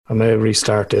I may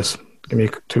restart this. Give me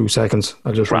 2 seconds.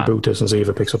 I'll just reboot this and see if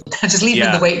it picks up. Just leave him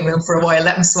in the waiting room for a while.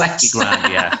 Let him sweat. Be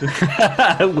grand, yeah.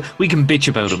 We can bitch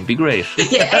about him. Be great.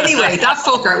 Yeah. Anyway, that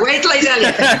fucker. Wait till I tell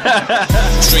you.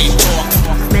 Street talk.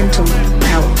 Mental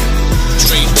health.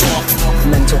 Street talk.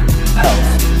 Mental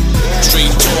health.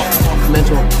 Street talk.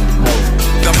 Mental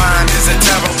health. The mind is a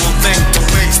terrible thing to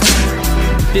waste.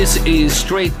 This is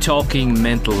Straight Talking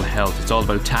Mental Health. It's all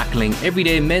about tackling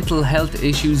everyday mental health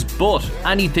issues, but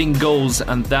anything goes,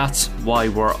 and that's why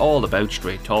we're all about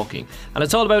straight talking. And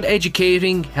it's all about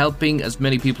educating, helping as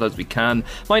many people as we can.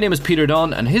 My name is Peter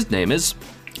Dunn, and his name is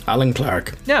Alan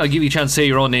Clark. Yeah, I'll give you a chance to say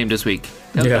your own name this week.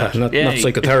 Not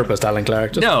psychotherapist Alan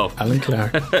Clark. Just No. Alan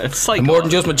Clark. Psycho. I'm more than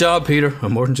just my job, Peter.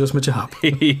 I'm more than just my job.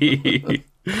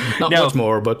 Not much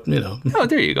more, but you know. Oh,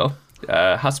 there you go.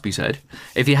 Has to be said.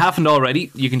 If you haven't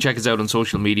already, you can check us out on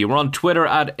social media. We're on Twitter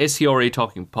at SCRA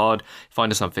Talking Pod.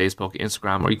 Find us on Facebook,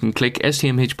 Instagram, or you can click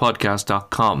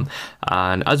stmhpodcast.com.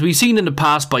 And as we've seen in the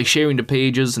past, by sharing the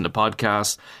pages and the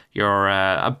podcast, you're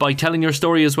by telling your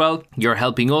story as well, you're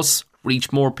helping us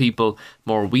reach more people.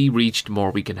 More we reach, the more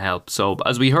we can help. So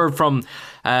as we heard from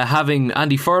having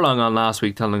Andy Furlong on last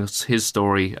week telling us his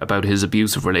story about his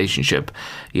abusive relationship,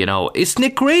 you know, isn't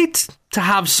it great to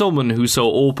have someone who's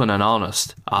so open and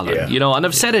honest, Alan? Yeah. You know, and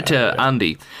I've said it to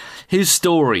Andy, his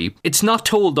story, it's not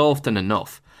told often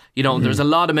enough. You know, there's a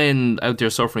lot of men out there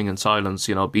suffering in silence,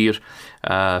 you know, be it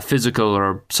physical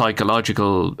or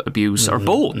psychological abuse or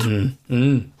both.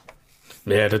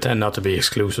 Yeah, they tend not to be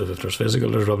exclusive. If there's physical,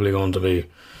 there's probably going to be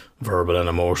verbal and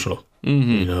emotional.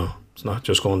 You know, it's not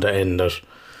just going to end at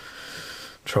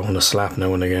throwing a slap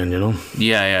now and again, you know.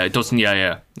 Yeah, it doesn't.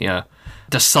 Yeah.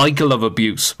 The cycle of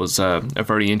abuse was a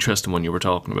very interesting one you were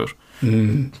talking about.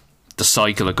 The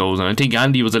cycle that goes on. I think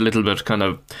Andy was a little bit kind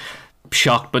of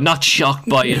shocked, but not shocked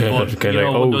by it. But you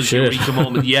know, does you reach a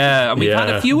moment? Yeah, and we've had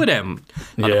a few of them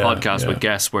on the podcast with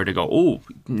guests where they go, "Oh,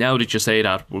 now that you say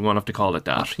that, we're going to have to call it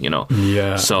that." You know.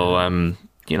 Yeah. So,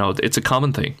 you know, it's a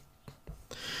common thing.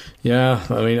 Yeah,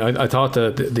 I mean, I thought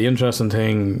that the interesting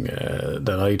thing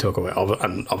that I took away,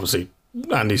 and obviously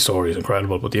Andy's story is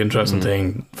incredible, but the interesting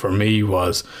thing for me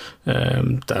was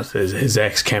that his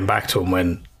ex came back to him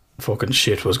when fucking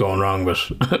shit was going wrong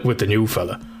with the new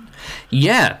fella.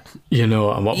 Yeah. You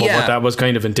know, and what that was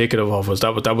kind of indicative of was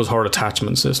that was her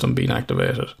attachment system being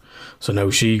activated. So now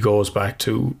she goes back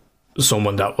to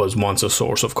someone that was once a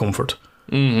source of comfort.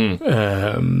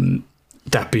 That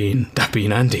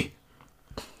being Andy.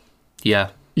 Yeah.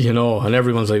 You know, and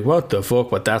everyone's like, what the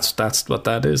fuck? But that's what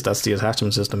that is. That's the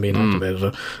attachment system being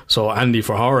activated. So Andy,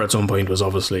 for her at some point, was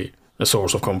obviously a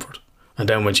source of comfort. And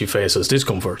then when she faces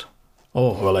discomfort,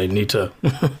 oh, well, I need to...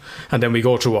 And then we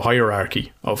go through a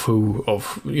hierarchy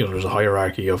there's a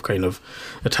hierarchy of kind of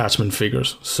attachment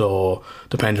figures. So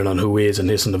depending on who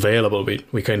isn't available,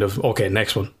 we kind of, okay,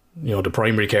 next one. You know, the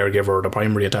primary caregiver or the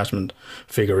primary attachment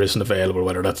figure isn't available,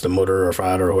 whether that's the mother or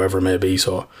father or whoever it may be.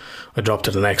 So I drop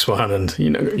to the next one and, you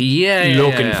know,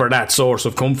 looking for that source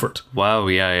of comfort. Wow,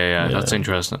 yeah. That's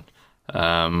interesting.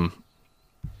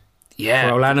 Yeah.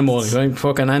 For alimony. I'm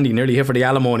fucking Andy nearly here for the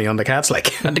alimony on the cats,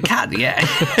 like. And the cat, yeah.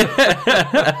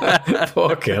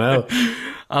 Fucking hell.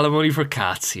 Alimony for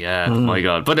cats, yeah. My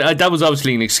God. But that was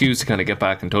obviously an excuse to kind of get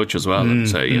back in touch as well and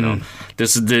say, you know,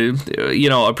 this is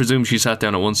I presume she sat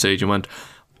down at one stage and went,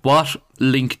 what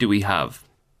link do we have?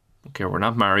 Okay, we're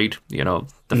not married, you know,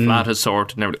 the flat is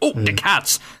sorted and everything. Oh, the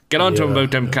cats! Get on to him about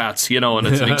them cats, you know, and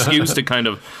it's an excuse to kind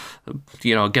of,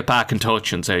 you know, get back in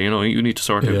touch and say, you know, you need to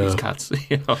sort out these cats.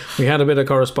 You know, we had a bit of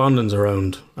correspondence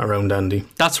around Andy.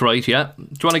 That's right. Yeah. Do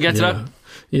you want to get to that?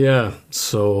 Yeah.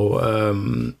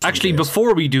 So, actually,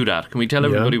 before we do that, can we tell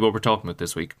everybody what we're talking about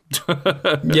this week?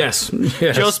 Yes.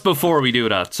 Just before we do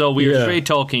that, so we are straight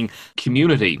talking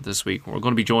community this week. We're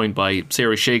going to be joined by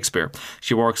Sarah Shakespeare.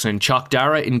 She works in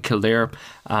Chalkdara in Kildare,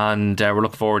 and we're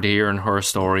looking forward to hearing her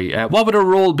story. What would her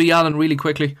role be, Alan? Really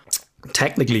quickly.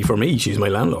 Technically, for me, she's my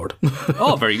landlord.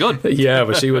 Oh, very good. Yeah,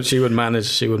 but she would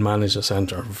manage the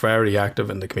centre. Very active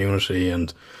in the community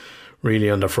and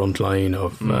really on the front line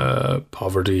of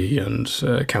poverty and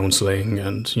counselling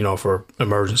and, you know, for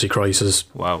emergency crisis.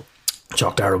 Wow.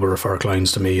 Chalkdara will refer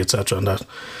clients to me, etc. and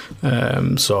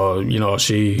that. So, you know,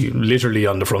 she literally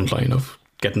on the front line of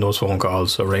getting those phone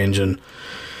calls, arranging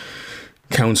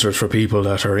counsellors for people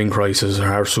that are in crisis,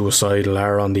 are suicidal,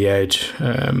 are on the edge.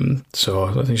 So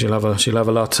I think she'll have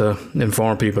a lot to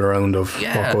inform people around of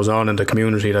what goes on in the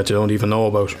community that you don't even know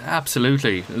about.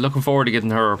 Absolutely. Looking forward to getting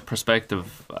her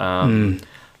perspective on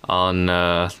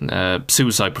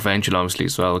suicide prevention, obviously,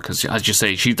 as well, because as you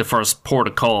say, she's the first port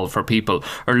of call for people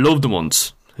or loved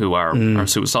ones who are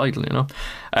suicidal, you know.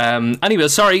 Anyway,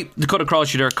 sorry to cut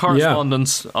across you there.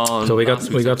 Correspondence on. So we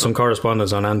got some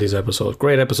correspondence on Andy's episode.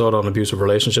 Great episode on abusive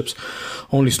relationships.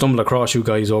 Only stumbled across you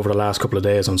guys over the last couple of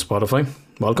days on Spotify.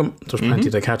 Welcome. There's plenty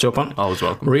to catch up on. Always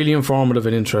welcome. Really informative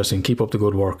and interesting. Keep up the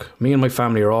good work. Me and my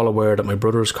family are all aware that my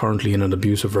brother is currently in an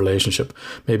abusive relationship.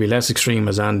 Maybe less extreme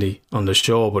as Andy on the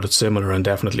show, but it's similar and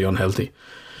definitely unhealthy.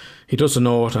 He doesn't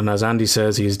know it, and as Andy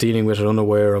says, he is dealing with it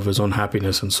unaware of his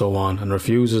unhappiness and so on, and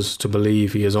refuses to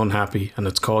believe he is unhappy and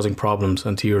it's causing problems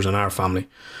and tears in our family.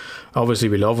 Obviously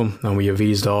we love him and we have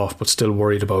eased off, but still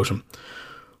worried about him.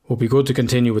 Would be good to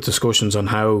continue with discussions on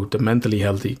how the mentally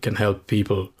healthy can help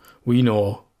people we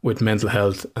know with mental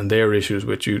health and their issues,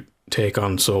 which you take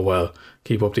on so well.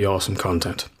 Keep up the awesome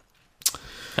content.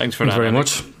 Thanks Thanks very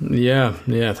much. Yeah, thanks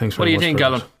very much. What do you think,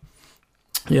 Alan?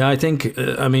 Yeah, I think,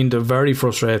 the very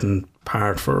frustrating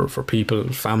part for people,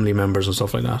 family members and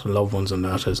stuff like that, and loved ones and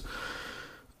that, is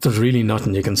there's really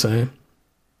nothing you can say.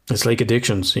 It's like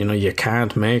addictions, you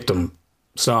can't make them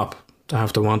stop. They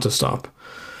have to want to stop.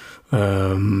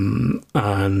 And,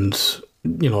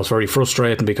 it's very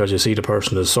frustrating because you see the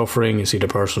person is suffering, you see the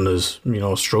person is,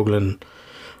 struggling.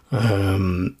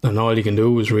 And all you can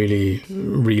do is really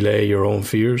relay your own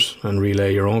fears and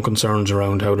relay your own concerns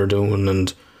around how they're doing,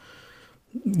 and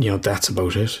that's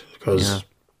about it, because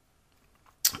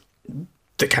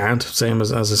they can't, same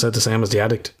as I said, the same as the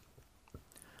addict.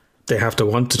 They have to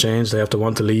want to change, they have to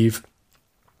want to leave,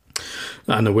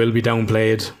 and it will be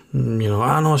downplayed.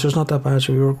 No, it's just not that bad,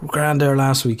 we were grand there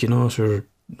last week,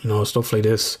 stuff like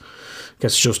this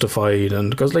gets justified,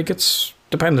 and because it's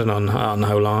dependent on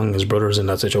how long his brother's in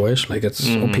that situation, it's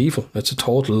upheaval, it's a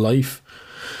total life.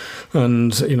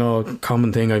 And,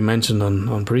 common thing I mentioned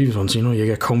on previous ones, you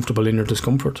get comfortable in your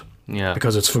discomfort. Yeah.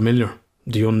 Because it's familiar.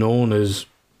 The unknown is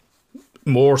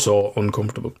more so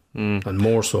uncomfortable and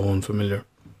more so unfamiliar.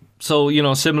 So,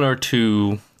 similar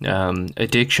to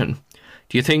addiction,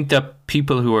 do you think that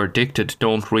people who are addicted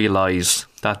don't realise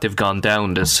that they've gone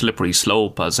down this slippery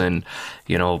slope, as in,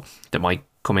 they might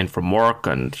come in from work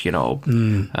and,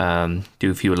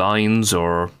 do a few lines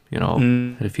or,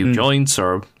 a few joints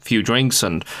or a few drinks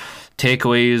and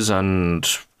takeaways and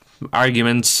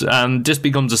arguments, and this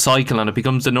becomes a cycle, and it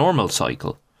becomes the normal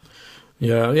cycle.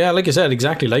 Yeah, like you said,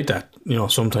 exactly like that.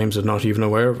 Sometimes they're not even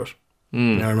aware of it.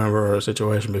 I remember a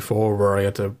situation before where I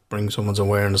had to bring someone's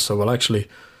awareness. So, well, actually,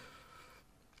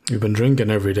 you've been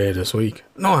drinking every day this week.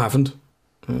 No, I haven't.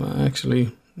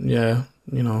 Actually, yeah,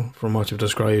 from what you've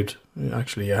described,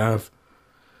 actually you have.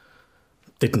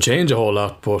 Didn't change a whole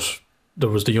lot, but there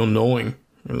was the unknowing.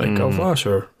 You're like, oh,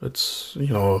 sure, it's,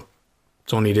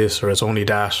 it's only this or it's only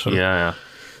that.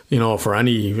 And, for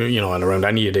any, and around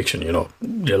any addiction,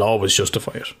 you'll always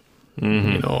justify it.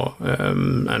 And,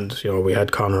 we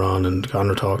had Connor on, and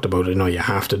Connor talked about it, you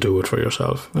have to do it for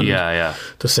yourself. And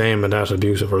the same in that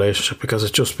abusive relationship, because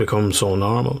it just becomes so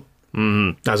normal.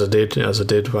 As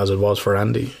it was for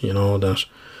Andy, that.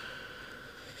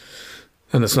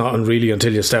 And it's not really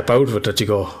until you step out of it that you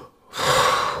go,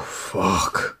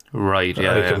 fuck. Right,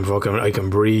 I can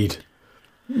breathe.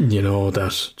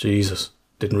 That Jesus,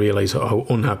 didn't realise how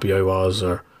unhappy I was,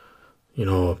 or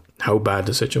how bad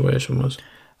the situation was.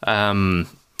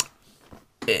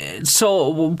 So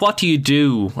what do you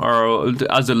do, or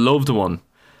as a loved one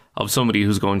of somebody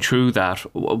who's going through that,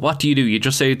 what do? You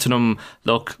just say to them,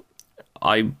 look,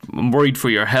 I'm worried for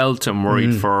your health, I'm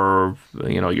worried for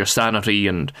your sanity,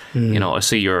 and I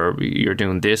see you're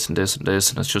doing this and this and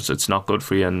this, and it's not good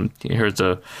for you, and here's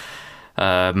the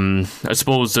I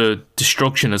suppose the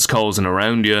destruction it's causing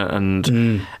around you, and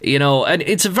and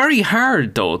it's very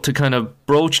hard though to kind of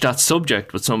broach that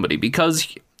subject with somebody,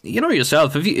 because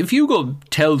yourself, if you go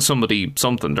tell somebody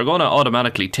something, they're going to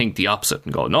automatically think the opposite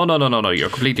and go, no, you're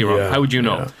completely wrong. How would you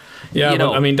know? Yeah,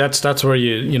 but I mean, that's where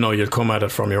you'll come at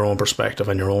it from your own perspective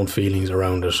and your own feelings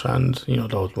around it, and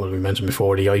what we mentioned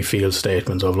before, the I feel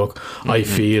statements of, look, I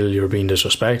feel you're being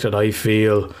disrespected, I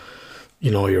feel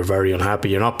you're very unhappy,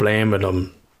 you're not blaming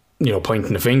them,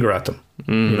 pointing the finger at them,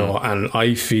 and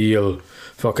I feel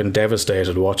fucking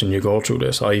devastated watching you go through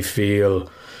this, I feel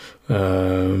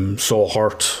so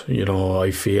hurt,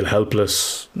 I feel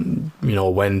helpless,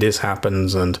 when this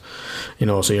happens, and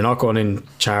so you're not going in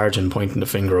charge and pointing the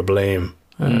finger of blame.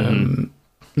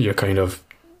 You're kind of,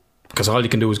 because all you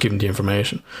can do is give them the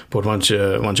information, but once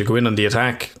you go in on the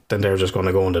attack, then they're just going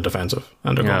to go on the defensive,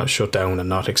 and they're going to shut down and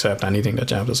not accept anything that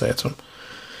you have to say to them.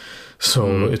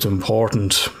 So it's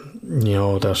important,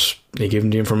 that you give them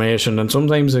the information, and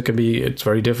sometimes it's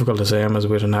very difficult to say, as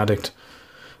with an addict,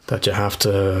 that you have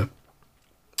to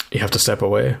step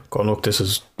away, go, look,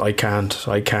 I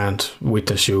can't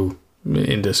witness you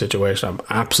in this situation. I'm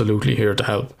absolutely here to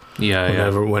help. Yeah,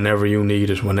 Whenever you need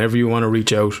it, whenever you want to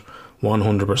reach out,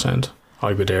 100%,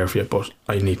 I'll be there for you. But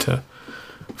I need to,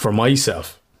 for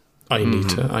myself, I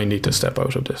need to step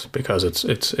out of this, because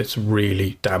it's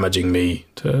really damaging me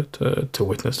to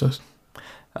witness this.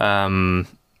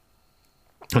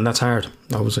 And that's hard.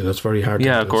 Obviously, that's very hard.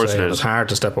 Yeah, of course it is. It's hard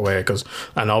to step away,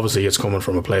 and obviously it's coming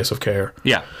from a place of care.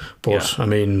 Yeah, but I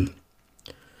mean,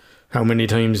 how many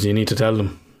times do you need to tell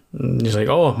them? He's like,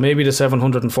 oh, maybe the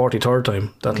 743rd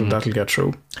time that'll get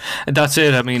through. That's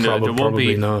it. I mean, there won't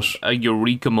be not a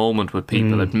eureka moment with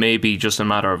people. It may be just a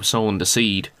matter of sowing the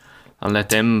seed and let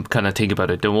them kind of think about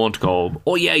it. They won't go,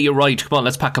 oh yeah, you're right, come on,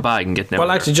 let's pack a bag and get now.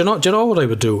 Well, actually, do you know what I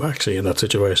would do actually in that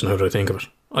situation? How do I think of it?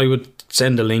 I would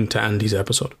send a link to Andy's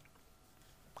episode.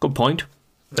 Good point.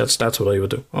 That's what I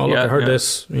would do. Oh look, I heard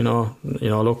this. You know,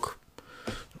 look,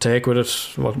 take with it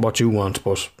what you want,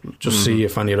 but just see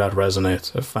if any of that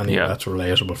resonates, if any of that's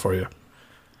relatable for you.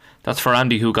 That's for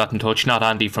Andy, who got in touch, not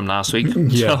Andy from last week.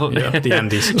 Yeah, the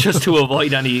Andys. Just to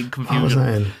avoid any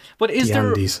confusion. But is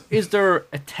there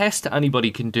a test anybody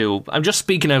can do? I'm just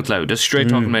speaking out loud. It's straight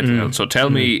talking mental health. So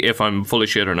tell me if I'm full of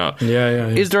shit or not. Yeah.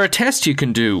 Is there a test you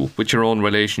can do with your own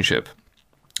relationship?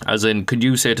 As in, could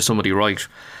you say to somebody, right,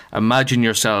 imagine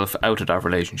yourself out of that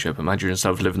relationship. Imagine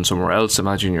yourself living somewhere else.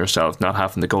 Imagine yourself not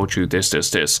having to go through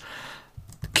this.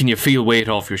 Can you feel weight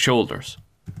off your shoulders?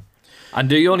 And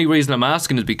the only reason I'm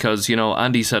asking is because,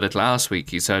 Andy said it last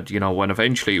week. He said,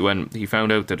 when he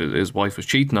found out that his wife was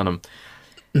cheating on him,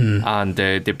 and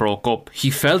they broke up, he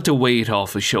felt a weight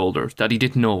off his shoulders that he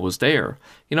didn't know was there.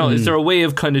 Is there a way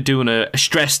of kind of doing a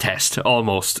stress test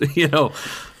almost?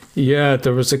 Yeah,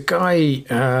 there was a guy,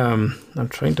 I'm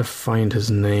trying to find his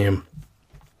name,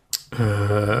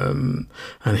 and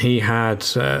he had,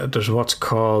 there's what's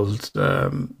called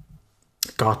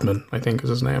Gottman, I think is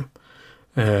his name.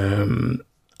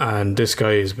 And this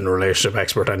guy has been a relationship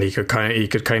expert, and he could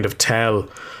kind of tell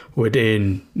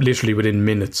within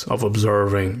minutes of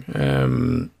observing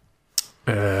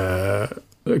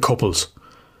couples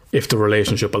if the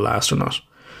relationship will last or not.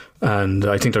 And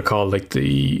I think they're called like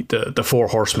the 4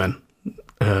 horsemen,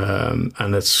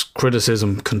 and it's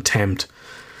criticism, contempt,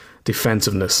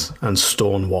 defensiveness, and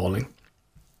stonewalling.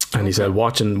 And he said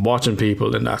watching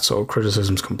people in that, so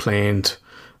criticism's complaint,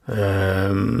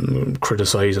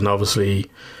 criticizing, obviously,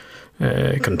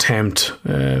 contempt,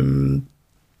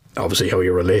 obviously how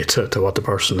you relate to what the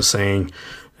person is saying,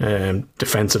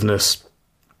 defensiveness,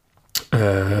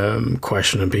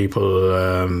 questioning people,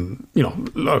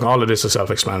 look, all of this is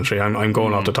self-explanatory. I'm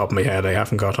going off the top of my head. I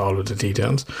haven't got all of the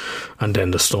details. And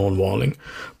then the stonewalling.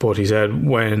 But he said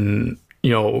when,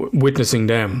 witnessing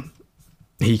them,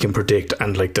 he can predict,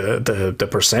 and like the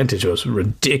percentage was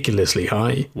ridiculously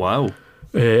high. Wow.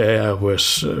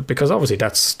 Because obviously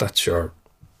that's your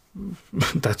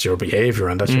behaviour,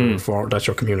 and that's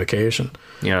your communication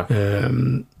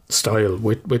style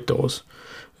with those.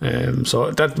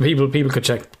 So that people could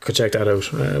check that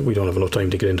out. We don't have enough time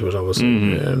to get into it,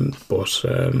 obviously. But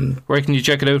where can you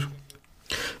check it out?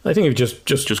 I think if just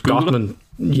Gottman.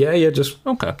 Just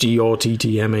okay.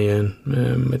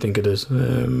 Gottman. I think it is.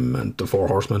 And the 4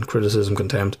 horsemen: criticism,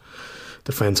 contempt,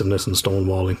 defensiveness, and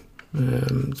stonewalling.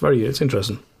 It's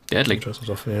interesting. Deadly. Interesting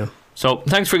stuff, yeah. So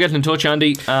thanks for getting in touch,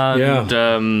 Andy.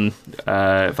 And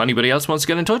if anybody else wants to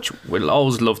get in touch, we'll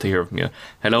always love to hear from you.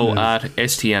 Hello at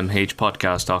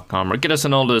stmhpodcast.com, or get us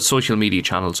on all the social media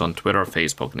channels on Twitter,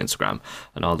 Facebook and Instagram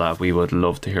and all that. We would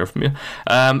love to hear from you.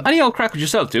 Any old crack with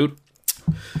yourself, dude?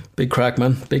 Big crack,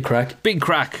 man. Big crack.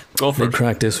 Go for it. Big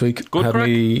crack this week. Good Have crack.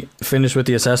 we finished with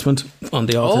the assessment on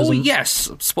the autism? Oh yes,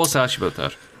 I'm supposed to ask you about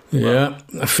that. Yeah,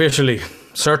 officially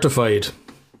certified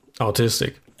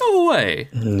autistic. No way.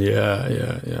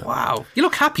 Yeah. Wow, you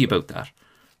look happy about that.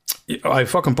 I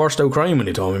fucking burst out crying when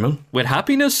he told me, man. With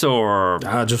happiness or?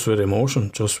 Just with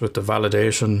emotion, just with the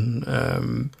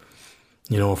validation.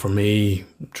 For me,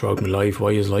 throughout my life,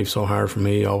 why is life so hard for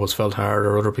me? I always felt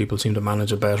harder. Other people seem to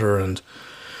manage it better, and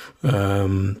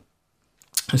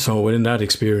so within that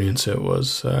experience, it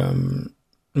was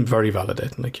very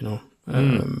validating.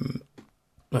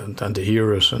 And to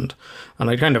hear it, and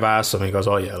I kind of asked him. He goes,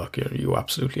 "Oh yeah, look, you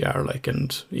absolutely are."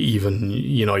 And even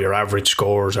your average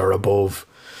scores are above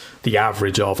the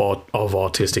average of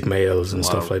autistic males and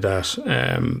stuff like that.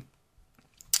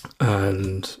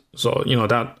 And so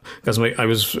that, because I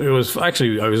was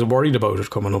worried about it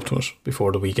coming up to it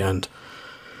before the weekend.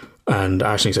 And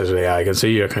Aisling says, "Yeah, I can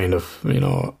see you're kind of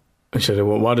I said,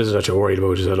 "Well, what is it that you're worried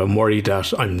about?" She said, "I'm worried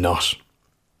that I'm not,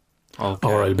 okay.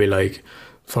 or I'll be like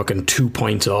fucking 2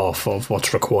 points off of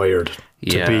what's required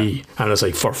Yeah. be, and it's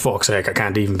like, for fuck's sake, I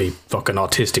can't even be fucking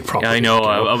autistic properly. Yeah, I know.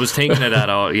 you I was thinking of that.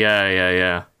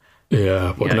 Yeah.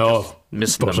 Yeah, but Yeah, no, just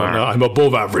missing but the mark. I'm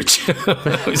above average.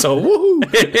 So woohoo!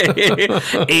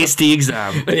 Ace the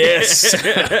exam. Yes.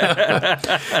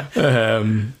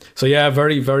 So yeah,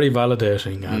 very, very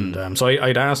validating. And so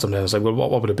I'd asked him then, I was like, well,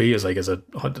 what would it be? Is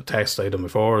it the text I done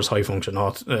before is high function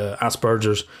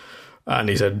Asperger's? And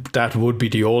he said that would be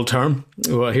the old term.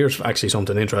 Well, here's actually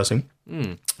something interesting.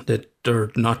 That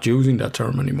they're not using that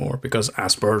term anymore because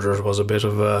Asperger's was a bit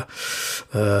of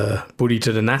a buddy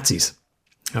to the Nazis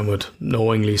and would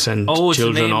knowingly send Oh, it's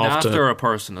children named off after to... a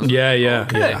person. Isn't Yeah, yeah,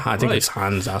 Okay, yeah. I think right. it's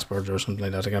Hans Asperger or something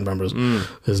like that. I can't remember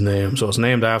his name. So it's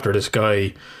named after this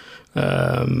guy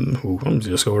who I'm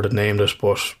discovered it named it,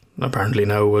 but apparently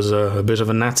now was a bit of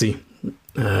a Nazi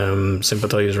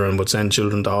sympathiser and would send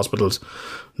children to hospitals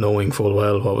knowing full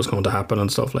well what was going to happen and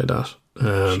stuff like that.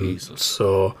 Jesus.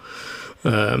 So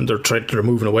they're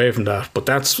moving away from that, but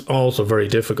that's also very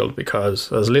difficult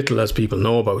because as little as people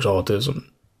know about autism,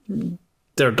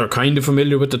 they're kind of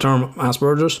familiar with the term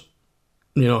Asperger's,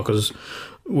 you know, because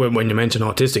when you mention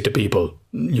autistic to people,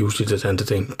 usually they tend to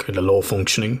think kind of low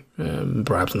functioning,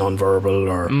 perhaps non-verbal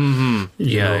or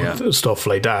you know, stuff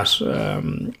like that.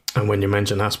 And when you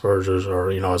mention Asperger's,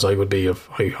 or you know, as I would be of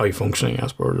high functioning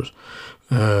Asperger's,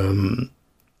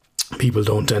 people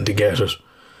don't tend to get it.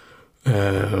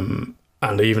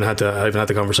 And I even had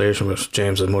the conversation with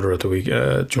James's mother at the week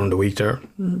during the week there.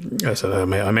 I said I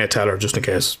may tell her just in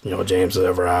case, you know, James has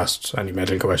ever asked any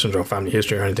medical questions or family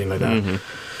history or anything like that.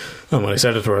 And when I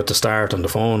said it to her at the start on the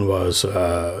phone was,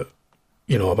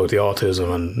 you know, about the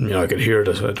autism, and you know, I could hear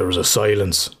that there was a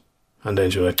silence, and then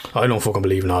she was like, I don't fucking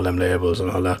believe in all them labels and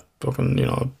all that fucking, you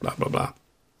know, blah blah blah.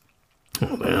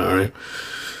 Oh, yeah, all right.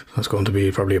 That's going to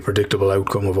be probably a predictable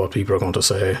outcome of what people are going to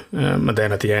say. And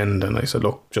then at the end, and I said,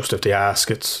 look, just if they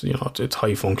ask, it's, you know, it's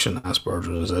high function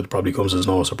Asperger's. It probably comes as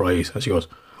no surprise. And she goes,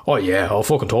 oh yeah, oh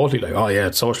fucking totally, like, oh yeah,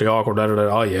 it's socially awkward,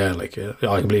 oh yeah, like, yeah,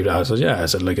 I can believe that. I said, yeah, I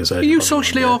said, like I said, Are you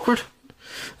socially awkward?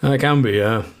 I can be,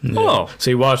 yeah. Oh.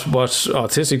 See, what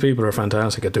autistic people are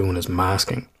fantastic at doing is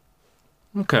masking.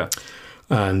 Okay.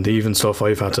 And even stuff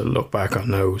I've had to look back on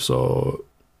now, so,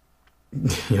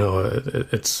 you know,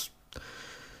 it's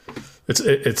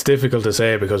difficult to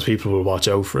say because people will watch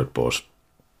out for it, but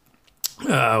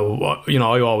you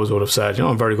know, I always would have said, you know,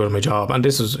 I'm very good at my job, and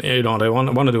this is, you know, I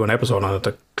want to do an episode on it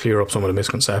to clear up some of the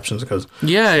misconceptions because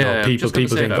you know, people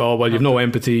think, oh well, you've no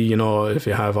empathy, you know, if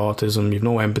you have autism, you've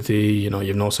no empathy, you know,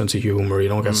 you've no sense of humour, you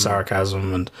don't get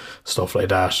sarcasm and stuff like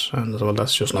that, and well,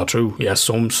 that's just not true. Yes,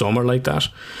 some are like that,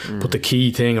 but the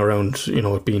key thing around, you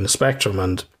know, it being a spectrum,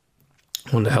 and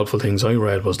one of the helpful things I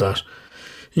read was that,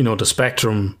 you know, the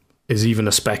spectrum is even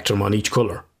a spectrum on each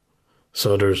colour.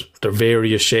 So there are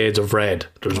various shades of red.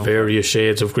 There's various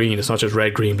shades of green. It's not just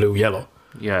red, green, blue, yellow.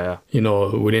 Yeah. You know,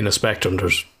 within a spectrum,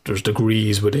 there's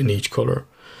degrees within each colour.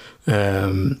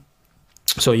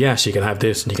 So yes, you can have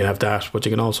this and you can have that, but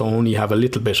you can also only have a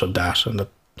little bit of that, and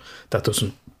that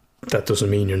doesn't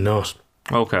mean you're not.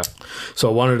 Okay.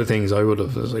 So one of the things I would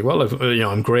have is like, well, you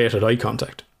know, I'm great at eye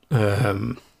contact,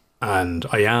 and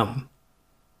I am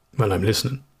when I'm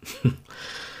listening.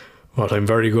 What I'm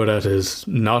very good at is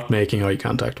not making eye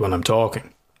contact when I'm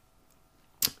talking.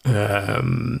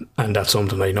 And that's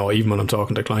something I know even when I'm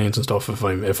talking to clients and stuff.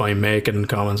 If I'm making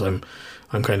comments, I'm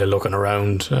kind of looking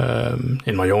around.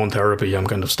 In my own therapy, I'm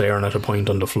kind of staring at a point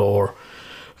on the floor.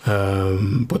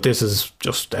 But this is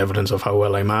just evidence of how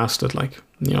well I mastered. Like,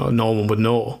 you know, no one would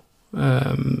know.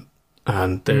 And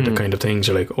they're the kind of things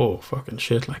you're like, oh fucking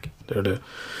shit! Like they're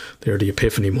the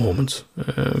epiphany moments.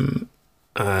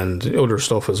 And other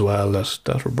stuff as well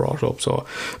that were brought up. So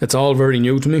it's all very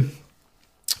new to me,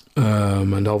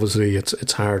 and obviously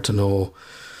it's hard to know,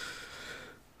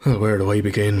 well, where do I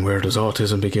begin, where does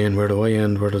autism begin, where do I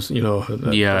end, where does, you know,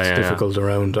 it's difficult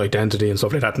around identity and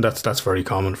stuff like that, and that's very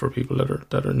common for people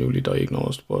that are newly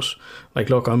diagnosed. But like,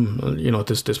 look, I'm, you know,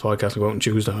 this podcast will go out on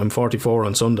Tuesday. I'm 44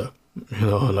 on Sunday, you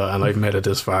know, and I've made it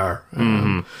this far.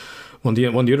 One of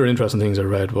the other interesting things I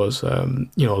read was,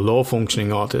 you know, low functioning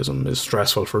autism is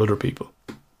stressful for other people.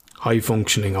 High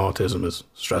functioning autism is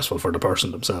stressful for the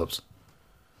person themselves.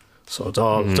 So it's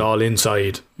all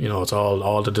inside. You know, it's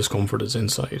all the discomfort is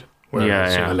inside.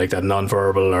 Whereas, you know, like that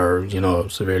non-verbal or, you know,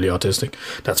 severely autistic,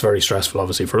 that's very stressful,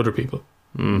 obviously, for other people.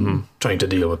 Trying to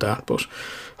deal with that, but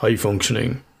high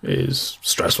functioning is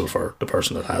stressful for the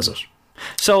person that has it.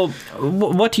 So,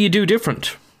 what do you do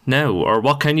different now, or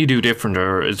what can you do different,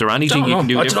 or is there anything you can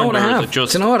do different, or is it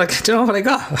just? Do you know what I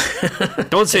got?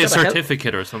 Don't say a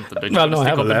certificate or something. Well, no, I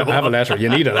have a letter. You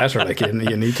need a letter. Like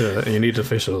you need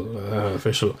official.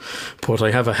 But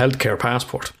I have a healthcare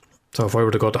passport. So if I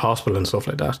were to go to hospital and stuff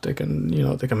like that, they can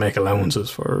make allowances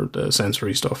for the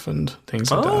sensory stuff and things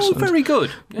like that. Oh, And very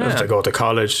good. if Yeah. they go to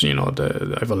college, I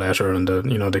have a letter, and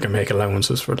they can make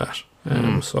allowances for that.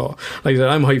 So, like I said,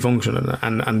 I'm high functioning,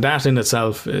 and that in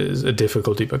itself is a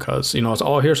difficulty because it's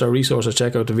here's our resources,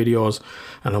 check out the videos,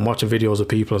 and I'm watching videos of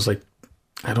people. It's like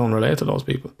I don't relate to those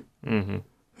people.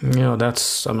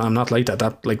 That's I'm not like that.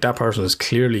 That person is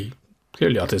clearly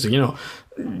autistic.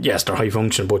 Yes, they're high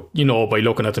function, but by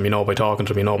looking at them, by talking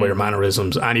to them, by their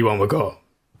mannerisms, anyone would go,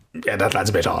 yeah, that's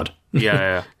a bit odd.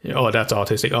 Yeah. Oh, that's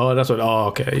autistic. Oh, that's what. Oh,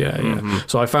 okay, yeah.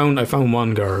 So I found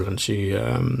one girl, and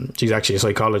she's actually a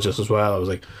psychologist as well. I was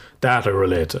like, that I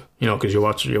relate to, because you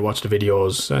watch the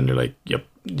videos, and you're like, yep,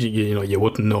 you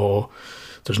wouldn't know.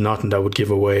 There's nothing that would give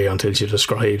away until she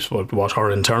describes what her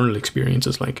internal experience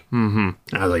is like. And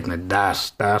I was like, now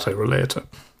that I relate to.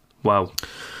 Wow.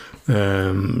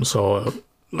 So,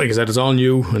 like I said, it's all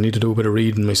new. I need to do a bit of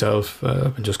reading myself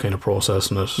and just kind of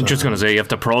processing it. I'm just going to say you have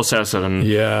to process it and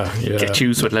get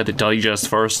used to it, let it digest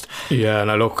first. Yeah,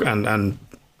 and I look and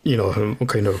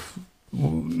kind of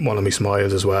one of my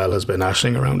smiles as well has been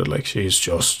Aisling around it. Like, she's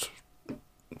just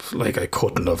like, I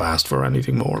couldn't have asked for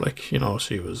anything more. Like, she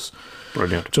was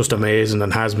brilliant, just amazing,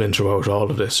 and has been throughout all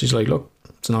of this. She's like, look,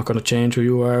 it's not going to change who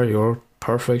you are. You're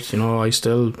perfect. I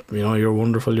still, you're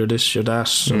wonderful. You're this, you're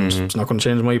that. And it's not going to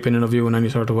change my opinion of you in any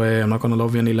sort of way. I'm not going to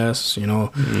love you any less.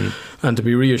 And to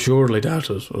be reassured like that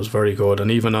was very good.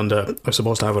 And even I was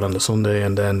supposed to have it on the Sunday,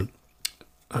 and then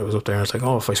I was up there and it's like,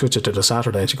 oh, if I switch it to the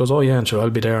Saturday, and she goes, oh yeah, and sure, I'll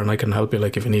be there and I can help you,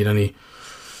 like, if you need any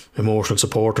emotional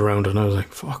support around it. And I was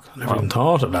like, fuck, I never even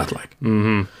thought of that, like.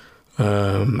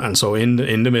 And so in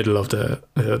the middle of the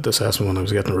assessment, when I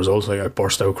was getting the results, like, I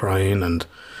burst out crying and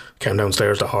came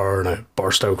downstairs to her, and I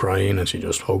burst out crying, and she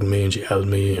just hugged me and she held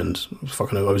me, and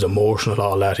I was emotional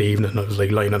all that evening. I was like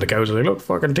lying on the couch, I was like, look,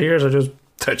 fucking tears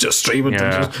they're just streaming.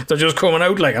 Yeah. They're just coming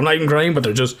out. Like, I'm not even crying, but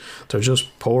they're just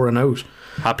pouring out.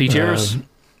 Happy tears.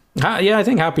 Yeah, I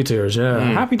think happy tears. Yeah,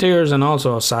 happy tears, and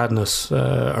also sadness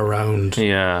around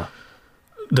the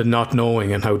not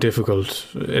knowing and how difficult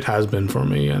it has been for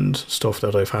me, and stuff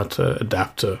that I've had to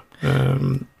adapt to.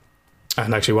 And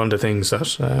actually, one of the things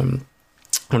the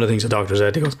doctor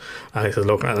said, he goes, and he said,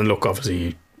 look, obviously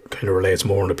he kind of relates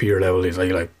more on the peer level. He's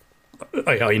like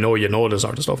I know this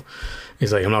sort of stuff.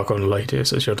 He's like, I'm not going to lie to you. He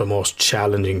says, you're the most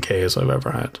challenging case I've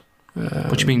ever had.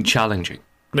 What do you mean challenging?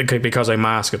 Because I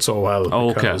mask it so well.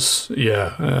 Oh, because, okay.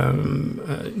 Yeah,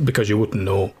 because you wouldn't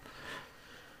know.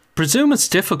 Presume it's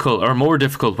difficult, or more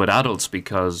difficult with adults,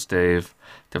 because they've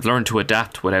learned to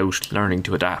adapt without learning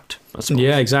to adapt, I suppose.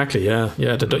 Yeah, exactly. Yeah.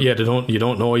 You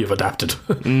don't know you've adapted.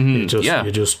 You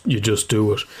just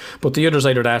do it. But the other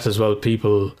side of that as well,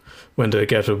 people, when they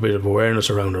get a bit of awareness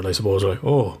around it, I suppose, like,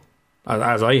 oh,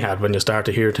 as I had, when you start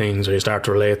to hear things or you start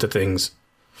to relate to things,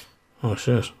 oh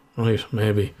shit, right,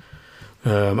 maybe.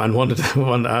 And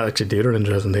actually the other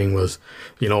interesting thing was,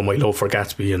 my love for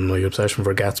Gatsby and my obsession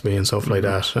for Gatsby and stuff like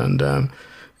that. And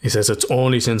he says, it's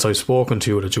only since I've spoken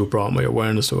to you that you brought my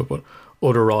awareness to it, but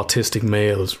other autistic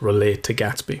males relate to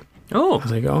Gatsby. Oh. I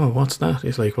was like, oh, what's that?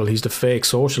 He's like, well, he's the fake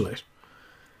socialite.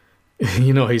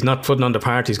 He's not putting on the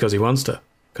parties because he wants to,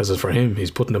 because it's for him.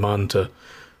 He's putting them on in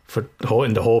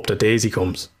the hope that Daisy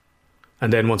comes.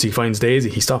 And then once he finds Daisy,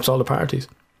 he stops all the parties.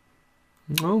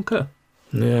 Okay.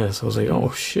 Yeah, so I was like,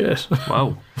 oh shit.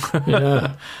 Wow.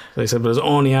 Yeah. So I said, but it's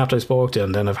only after I spoke to you,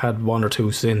 and then I've had one or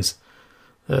two since.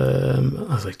 I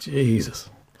was like, Jesus.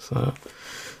 So,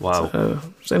 wow.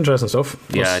 It's interesting stuff.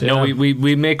 Yeah, no,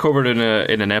 we may cover it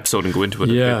in an episode and go into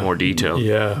it in a bit more detail.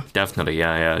 Yeah. Definitely,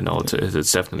 yeah. No,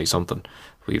 it's definitely something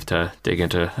we have to dig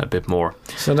into a bit more.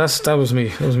 So that was me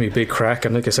big crack,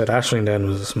 and like I said, Aisling then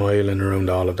was smiling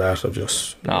around all of that of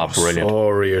just brilliant, so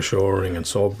reassuring and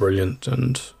so brilliant,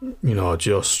 and and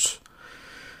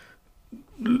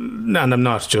I'm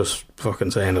not just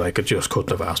fucking saying that I just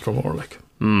couldn't have asked for more, like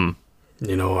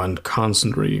and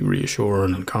constantly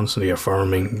reassuring and constantly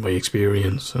affirming my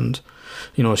experience. And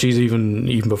she's even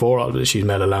before all this, she's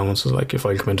made allowances. Like, if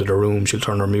I come into the room, she'll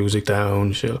turn her music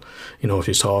down. She'll, if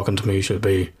she's talking to me, she'll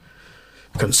be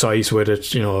concise with it,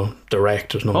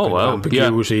 direct. There's no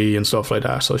ambiguity and stuff like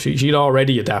that. So she'd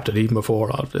already adapted even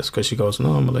before all of this, because she goes,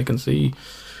 no, well, I can see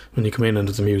when you come in and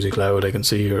there's the music loud, I can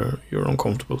see you're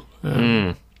uncomfortable.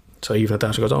 So even at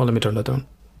that, she goes, oh, let me turn that down.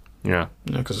 Yeah,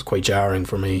 because it's quite jarring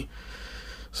for me.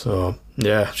 So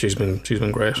yeah, she's been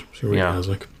great. She really has,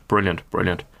 like, brilliant.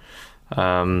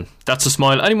 That's a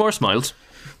smile. Any more smiles?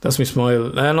 That's me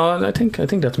smile. No, I think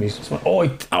that's me smile.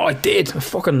 I did. I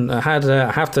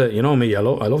have to. Me. I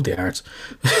love the arts,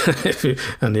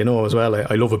 and as well,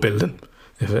 I love a building.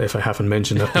 if I haven't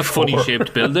mentioned that A before. funny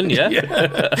shaped building, yeah.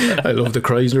 I love the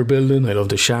Chrysler building. I love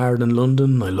the Shard in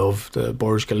London. I love the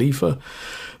Burj Khalifa.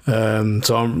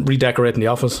 So I'm redecorating the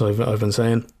office, I've been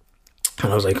saying.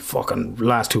 And I was like, fucking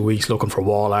last 2 weeks looking for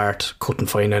wall art, couldn't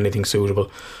find anything suitable.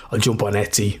 I'll jump on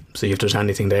Etsy, see if there's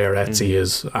anything there. Etsy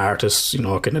is artists, you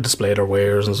know, kind of display their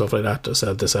wares and stuff like that to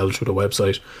sell through the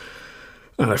website.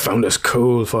 And I found this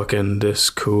cool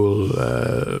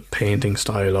painting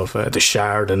style of the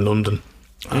Shard in London.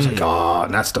 I was like, oh,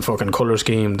 and that's the fucking colour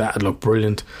scheme, that'd look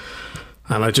brilliant.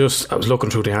 And I was looking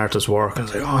through the artist's work, and I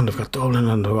was like, oh, and they've got Dublin,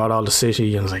 and they've got all the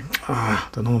city, and I was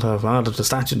like, they don't have the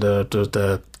statue,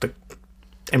 the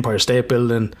Empire State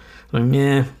Building. I'm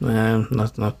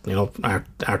like, not you know, Art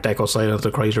Deco side of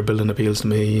the Chrysler Building appeals to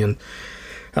me, and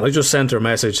I just sent her a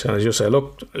message, and I just said,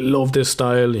 look, I love this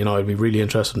style, you know, I'd be really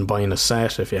interested in buying a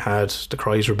set if you had the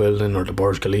Chrysler Building or the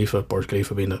Burj Khalifa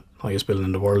being the highest building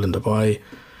in the world in Dubai.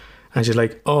 And she's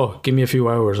like, oh, give me a few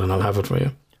hours and I'll have it for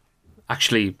you.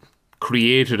 Actually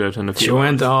created it in a few She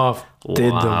went off,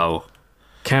 did Wow. them,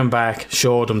 came back,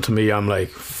 showed them to me. I'm like,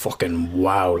 fucking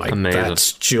wow, like Amazing.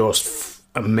 that's just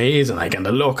amazing, like, and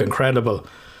they look incredible.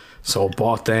 So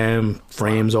bought them,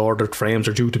 frames ordered. Frames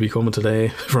are due to be coming today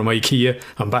from IKEA.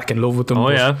 I'm back in love with them. Oh,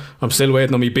 but yeah. I'm still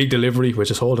waiting on my big delivery,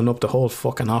 which is holding up the whole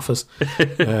fucking office.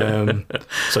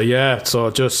 So yeah,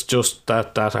 so just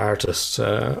that artist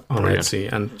on Brilliant.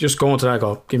 Etsy, and just going to that,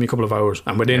 go, give me a couple of hours,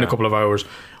 and within a couple of hours,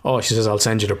 oh, she says, I'll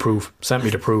send you the proof. Sent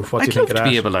me the proof. What do I'd you love think of to that?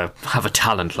 be able to have a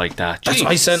talent like that. That's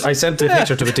what Jeez. I sent the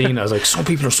picture to Bettina. I was like, some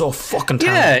people are so fucking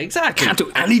talented. Yeah, exactly. Can't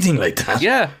do anything like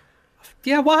that.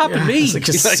 Yeah, what happened to me? It's like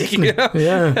just sickening.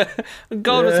 Yeah.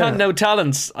 God was Yeah. handing out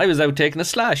talents. I was out taking a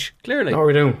slash, clearly. How are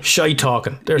we doing? Shy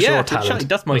talking. There's your talent.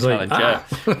 That's my I was like, talent,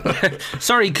 yeah.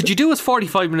 Sorry, could you do us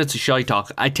 45 minutes of shy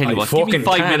talk? I tell you I what, give me fucking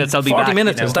 5 can. minutes, I'll be 40 back.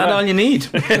 minutes, you know. is that all you need?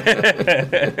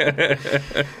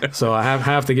 So I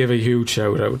have to give a huge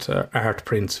shout out to Art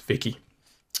Prince Vicky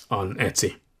on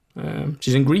Etsy.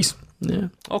 She's in Greece. Yeah.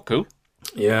 Oh, cool.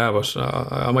 Yeah, but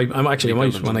I might when I get them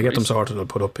Greece. sorted, I'll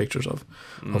put up pictures of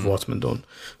what's been done.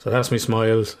 So that's me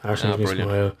smiles. Ashley's me brilliant.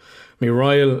 smile. Me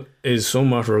Ryle is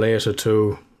somewhat related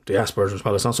to the Asperger's.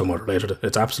 Well, it's not somewhat related.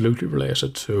 It's absolutely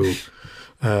related to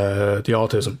the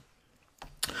autism.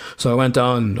 So I went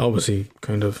on, obviously,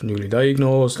 kind of newly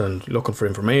diagnosed and looking for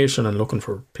information and looking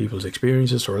for people's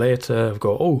experiences to relate to.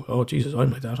 Go, oh, Jesus, I'm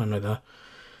like that.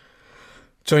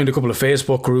 Joined a couple of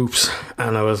Facebook groups,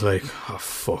 and I was like, oh,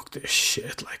 fuck this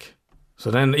shit, like. So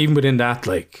then even within that,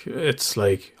 like, it's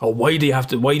like, oh, why do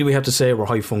we have to say we're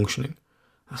high functioning?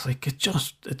 I was like, it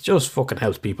just fucking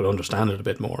helps people understand it a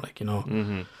bit more, like, you know.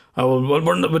 Mm-hmm. Oh,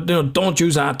 well, don't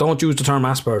use that, don't use the term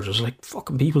Asperger's. Like,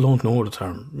 fucking people don't know the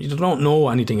term. You don't know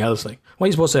anything else, like. Why are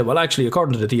you supposed to say, well, actually,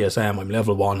 according to the DSM, I'm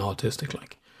level 1 autistic,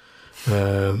 like.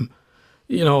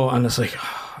 You know, and it's like,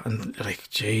 and like,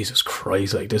 Jesus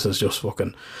Christ, like, this is just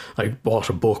fucking. I bought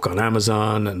a book on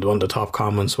Amazon, and one of the top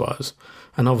comments was,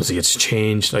 and obviously it's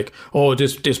changed, like, oh,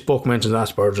 this book mentions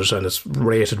Asperger's and it's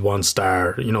rated 1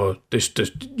 star, you know, this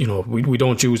you know, we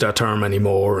don't use that term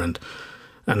anymore, and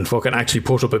fucking actually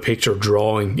put up a picture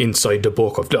drawing inside the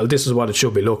book of, oh, this is what it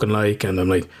should be looking like, and I'm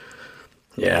like,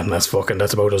 yeah, and that's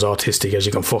about as autistic as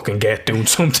you can fucking get doing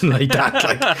something like that.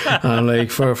 Like, and I'm like,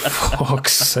 for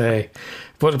fuck's sake.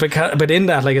 But in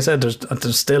that, like I said,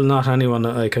 there's still not anyone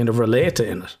that I kind of relate to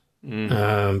in it.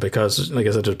 Because, like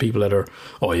I said, there's people that are,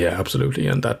 oh yeah, absolutely,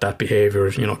 and that behaviour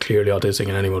is, you know, clearly autistic,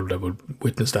 and anyone that would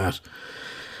witness that.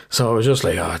 So I was just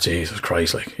like, oh, Jesus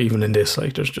Christ, like, even in this,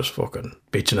 like, there's just fucking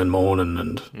bitching and moaning,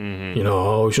 and, you know,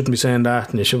 oh, you shouldn't be saying that,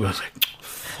 and you should be like,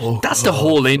 fuck That's the off,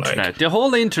 whole like. internet. The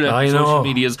whole internet I and social know.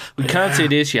 media is, we can't say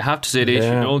this, you have to say this,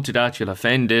 Yeah. you don't do that, you'll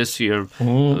offend this, I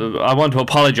want to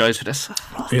apologise for this.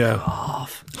 Yeah.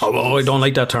 Oh, I don't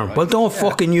like that term. Well, don't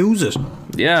fucking use it.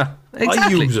 Yeah,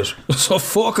 exactly. I use it. So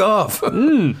fuck off.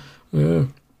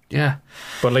 Yeah.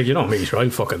 But, like, you know me, I'll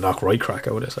fucking knock right crack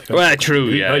out of this. Like, Well, true,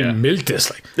 yeah, I yeah. milk this.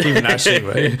 Like, even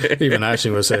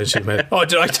Ashley was saying she made. Oh,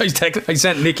 I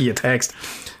sent Nicky a text,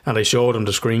 and I showed him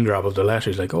the screen grab of the letter.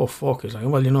 He's like, oh fuck. He's like,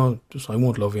 well, you know, just I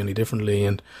won't love you any differently.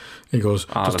 And he goes,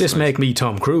 does that's this nice. make me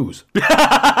Tom Cruise?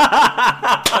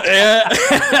 Yeah,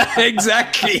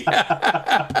 exactly.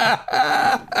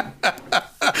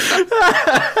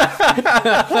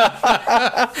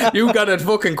 You got it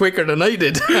fucking quicker than I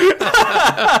did. And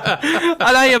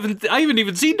I haven't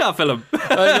even seen that film.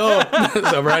 I know.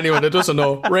 So for anyone that doesn't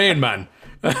know, Rain Man,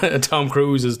 Tom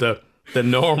Cruise is the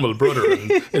normal brother,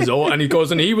 and he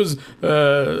goes, and he was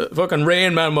fucking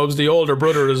Rain Man was the older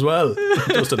brother as well.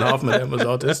 Dustin Hoffman then was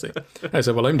autistic. I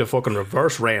said, well, I'm the fucking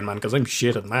reverse Rain Man because I'm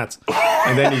shit at maths.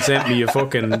 And then he sent me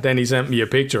a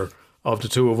picture of the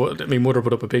two of us. My mother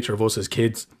put up a picture of us as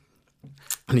kids,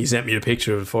 and he sent me a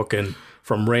picture of fucking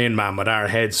from Rain Man with our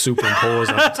heads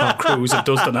superimposed on Tom Cruise and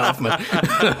Dustin Hoffman.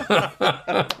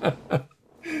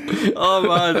 Oh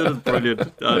man, that is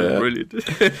brilliant. That is brilliant.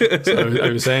 So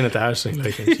I was saying it to Ashley,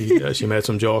 like, and she made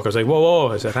some joke. I was like, whoa.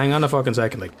 I said, hang on a fucking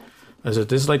second, like. I said,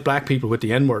 this is like black people with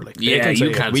the N-word. Like, Yeah, they can say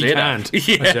you it, can't we say can't. that.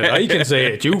 Yeah. I said, I can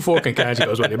say it, you fucking can't. She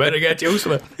goes, well, you better get used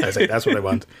to it. I was like, that's what I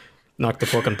want. Knock the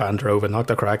fucking panther over, knock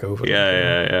the crack over.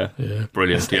 Yeah.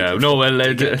 Brilliant. Yeah. No, well,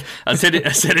 I said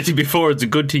it to you before. It's a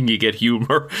good thing you get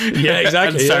humour. Yeah,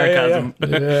 exactly. And sarcasm.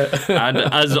 Yeah. And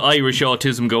as Irish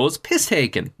autism goes, piss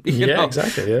taken. You know?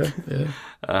 Exactly. Yeah.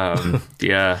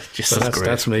 Yeah, just So that's great.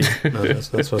 that's me. No,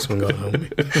 that's what's been going on with me.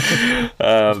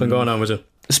 What's been going on with you?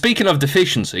 Speaking of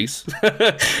deficiencies,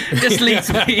 this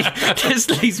leads me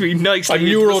nicely. I'm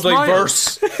into the smile.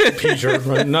 neurodiverse, Peter.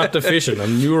 Right? Not deficient.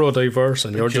 I'm neurodiverse,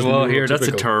 and you're just Well, here, that's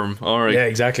a neurotypical. term. All right. Yeah,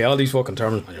 exactly. All these fucking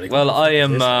terms. Man. You're like, Well, what the I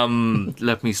fuck is am. this?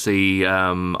 Let me see.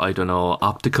 I don't know,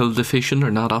 optical deficient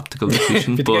or not optical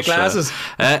deficient. Did you get glasses?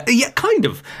 Yeah, kind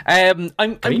of. I'm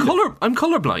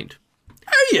colorblind.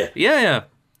 Are you? Yeah.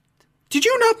 Did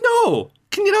you not know?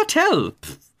 Can you not tell?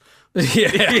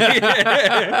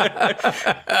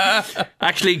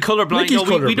 Actually, colorblind. Mickey's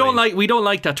No, we don't colourblind. we don't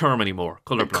like that term anymore.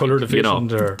 Colorblind. Colour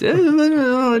deficient or I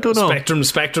don't know.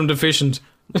 spectrum deficient.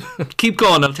 Keep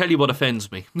going. I'll tell you what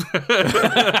offends me.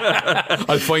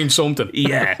 I'll find something.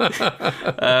 Yeah.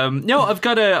 No, I've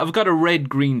got a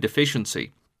red-green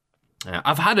deficiency.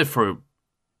 I've had it for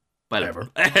Whatever.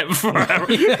 forever.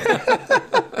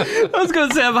 I was going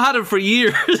to say I've had it for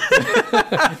years.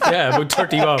 Yeah,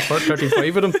 about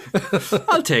 35 of them.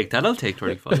 I'll take that. I'll take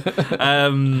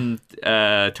 35.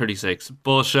 36.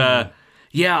 But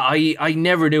yeah, I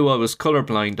never knew I was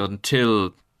colourblind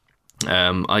until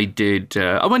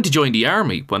I went to join the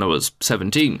army when I was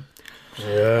 17.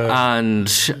 Yeah.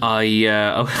 And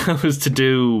I was to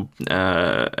do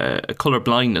a colour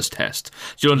blindness test.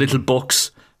 Do you know little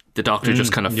books the doctor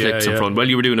just kind of flicks in front? Well,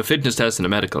 you were doing a fitness test and a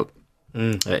medical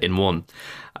in one.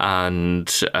 And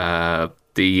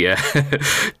the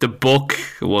book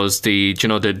was the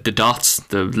dots,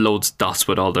 the loads of dots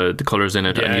with all the colours in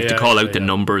it, and you have to call out the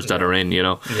numbers that are in,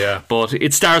 Yeah. But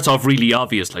it starts off really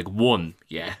obvious, like 1,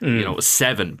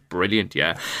 7, brilliant,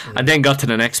 and then got to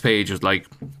the next page, was like,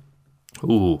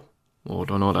 ooh,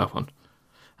 don't know that one.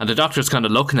 And the doctor's kind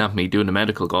of looking at me doing the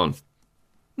medical, going,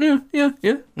 yeah,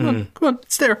 come on,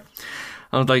 it's there.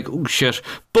 I was like, oh shit.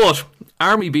 But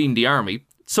army being the army,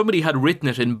 somebody had written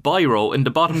it in biro in the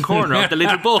bottom corner of the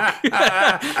little book.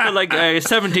 I'm like,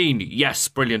 17, yes,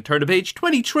 brilliant. Turn to page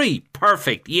 23,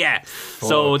 perfect, yeah.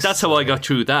 So that's how I got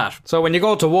through that. So when you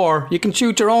go to war, you can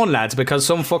shoot your own lads because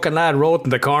some fucking lad wrote in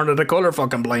the corner the colour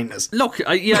fucking blindness. Look,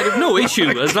 I have no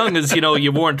issue as long as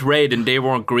you weren't red and they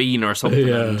weren't green or something.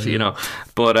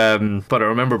 But I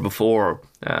remember before.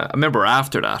 I remember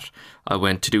after that, I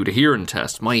went to do the hearing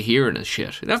test. My hearing is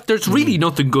shit. There's really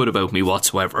nothing good about me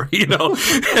whatsoever,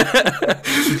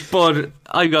 But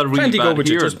I got really Plenty bad go with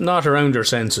you, hearing. just not around your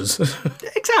senses.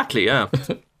 Exactly, yeah.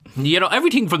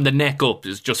 Everything from the neck up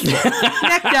is just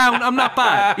neck down. I'm not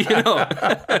bad,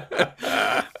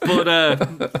 But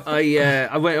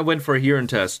I went for a hearing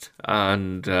test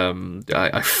and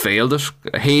I failed it.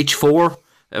 H4.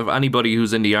 Anybody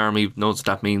who's in the army knows what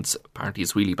that means. Apparently,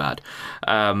 it's really bad.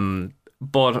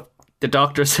 But the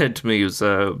doctor said to me, he was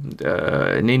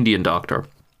an Indian doctor,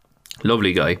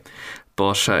 lovely guy.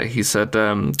 But he said,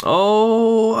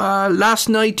 last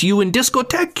night you in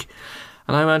discotheque?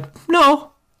 And I went,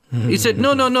 no. He said,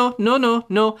 no.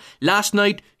 Last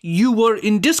night you were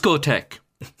in discotheque.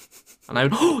 And I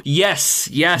went, oh, yes.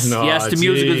 The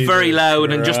music was very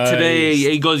loud. And just today,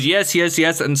 he goes, yes.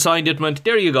 And signed it and went,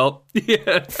 there you go.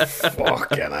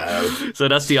 Fucking hell. So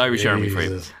that's the Irish Army for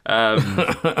you.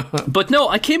 But no,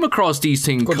 I came across these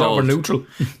things Good job called... for neutral.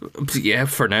 Yeah,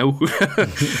 for now.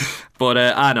 But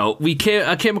I know.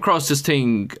 I came across this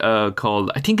thing called,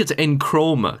 I think it's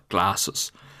Enchroma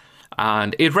glasses.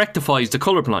 And it rectifies the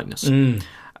colour blindness.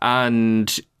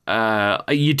 And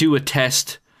you do a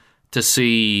test to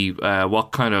see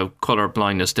what kind of colour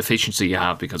blindness deficiency you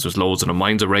have, because there's loads of them.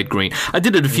 Mine's a red-green. I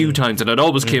did it a few times and it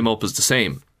always came up as the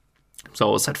same.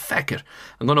 So I said, feck it.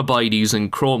 I'm going to buy these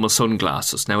Enchroma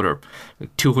sunglasses. Now they're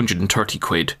like 230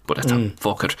 quid, but I thought,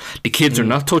 fuck it. The kids are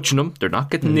not touching them. They're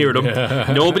not getting near them.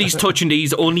 Nobody's touching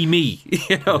these, only me.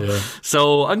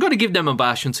 So I'm going to give them a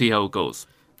bash and see how it goes.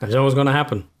 And you know what's going to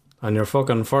happen? On your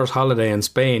fucking first holiday in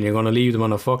Spain, you're going to leave them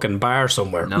on a fucking bar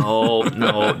somewhere. No. I'm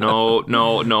going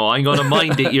to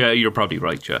mind it. Yeah, you're probably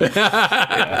right, yeah.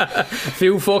 A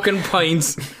few fucking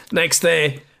pints. Next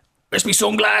day, Where's my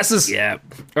sunglasses? Yeah.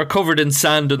 Or covered in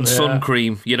sand and sun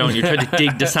cream, you know, and you're trying to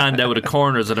dig the sand out of the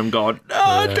corners and I'm going,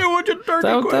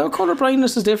 That colour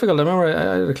blindness is difficult. I remember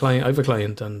I have a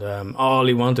client and all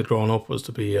he wanted growing up was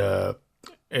to be a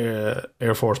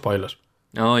Air Force pilot.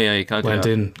 Oh yeah, you can't Went do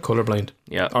that. in colourblind.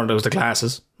 Yeah. Or there was the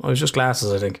glasses. Oh, it was just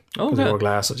glasses, I think. Okay. They were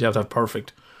glasses. You have to have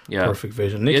perfect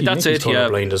vision. Yeah, that's Nicky's it, yeah.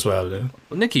 colourblind as well. Yeah.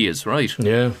 Well, Nicky is right.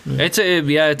 Yeah.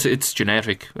 It's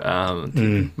genetic.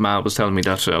 Ma was telling me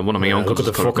that one of my uncles Look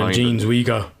at the was fucking colourblind. genes we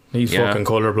got. He's Yeah. fucking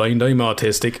colourblind. I'm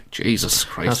autistic. Jesus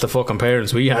Christ. That's the fucking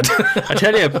parents we had. I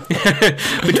tell you,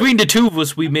 between the two of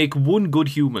us, we make one good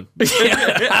human.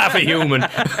 Half a human.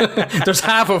 There's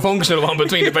half a functional one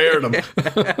between the pair of them.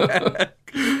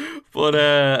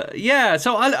 But yeah,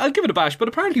 so I'll give it a bash. But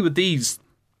apparently with these,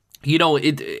 you know,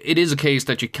 it is a case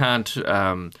that you can't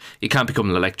become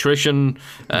an electrician.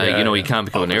 You know, you can't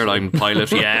become an airline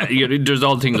pilot. Yeah, there's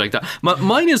all things like that.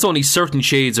 Mine is only certain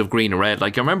shades of green and red.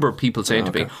 Like I remember people saying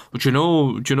to me, "But do you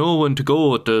know when to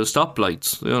go at the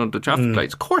stoplights? You know, the traffic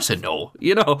lights." Of course I know.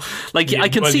 You know, like I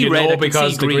can see red. I can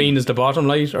because see the green. green is the bottom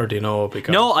light, or do you know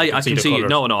because No, I you can see it. the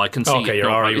No, I can see Okay, it. you're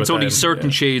No, all right it's with only them, certain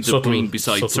yeah. shades of Subtle- green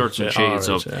besides subtle certain shade. shades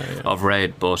Alright, of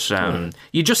red. But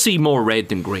you just see more red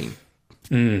than green.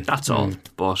 That's all.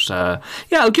 But yeah,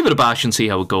 I'll give it a bash and see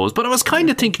how it goes. But I was kind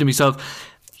of thinking to myself,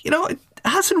 you know, it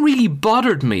hasn't really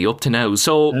bothered me up to now.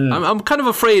 So I'm kind of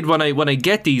afraid when I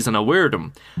get these and I wear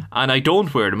them and I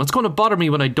don't wear them, it's going to bother me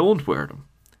when I don't wear them.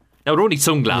 Now they're only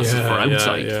sunglasses for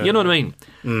outside. You know what I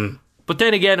mean? But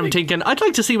then again, I'm thinking I'd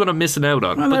like to see what I'm missing out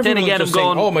on. But then again, I'm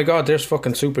going, oh my god, there's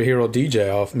fucking superhero DJ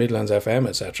off Midlands FM,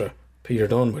 etc. Peter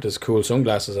Dunn with his cool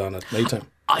sunglasses on at nighttime.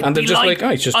 I'd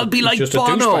be like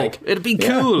Bono. It'd be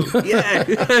cool. Yeah.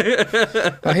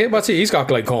 What's he? He's got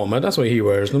glaucoma. That's why he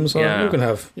wears them. So Yeah. you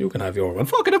can have your one.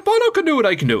 Fucking if Bono can do it,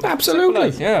 I can do it. Absolutely.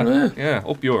 Yeah,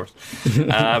 up yours.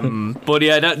 But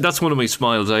yeah, that's one of my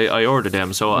smiles. I ordered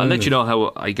them, so I'll let you know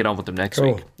how I get on with them next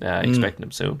Cool. week. Expecting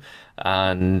them soon.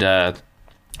 And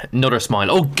another smile.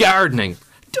 Oh, gardening.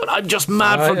 Dude, I'm just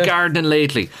mad for gardening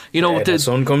lately. You know, with the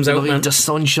sun comes out, man. the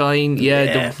sunshine,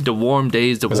 the warm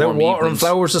days, the Was out warm watering evenings.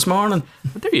 flowers this morning?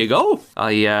 There you go.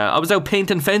 I was out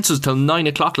painting fences till 9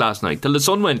 o'clock last night, till the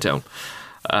sun went down.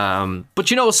 But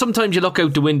you know, sometimes you look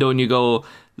out the window and you go,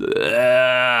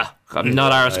 I'm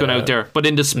not arsed going out there. But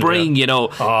in the spring, you know,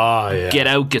 get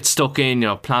out, get stuck in, you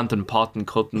know, planting, potting,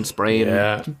 cutting, spraying,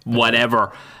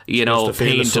 whatever, you know, Just to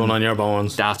feel the painting. sun on your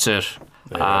bones. That's it.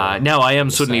 Now I am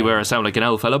suddenly where I sound like an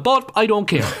old fella, but I don't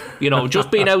care. You know,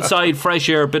 just being outside, fresh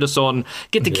air, bit of sun,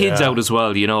 get the kids out as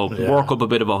well. You know, work up a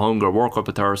bit of a hunger, work up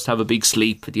a thirst, have a big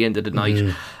sleep at the end of the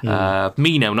night.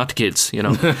 Me now, not the kids. You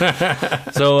know.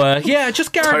 So yeah,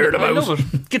 just gardening. I love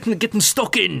it. Getting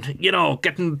stuck in. You know,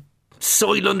 getting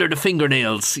soil under the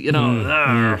fingernails. You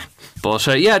know. But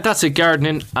yeah, that's it.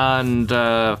 Gardening, and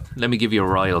let me give you a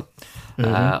rile.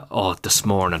 This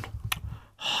morning.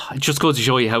 It just goes to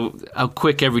show you how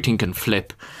quick everything can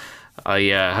flip.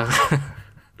 I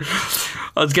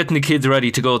was getting the kids ready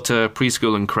to go to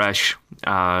preschool and creche,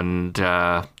 and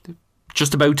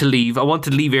just about to leave. I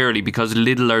wanted to leave early because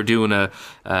Lidl are doing a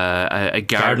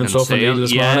garden stuff in sale. Lidl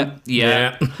this morning?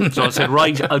 Yeah. So I said,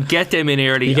 right, I'll get them in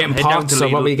early. You getting I'll head down pots, to so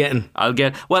what Lidl. were you getting? I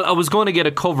was going to get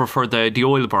a cover for the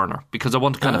oil burner because I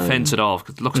want to kind of fence it off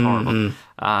because it looks horrible.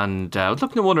 And I was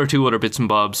looking at one or two other bits and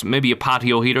bobs. Maybe a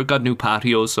patio heater. Got a new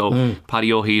patio, so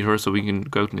patio heater, so we can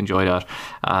go out and enjoy that.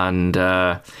 And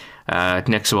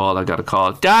next of all, I got a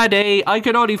call. Daddy, I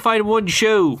could only find one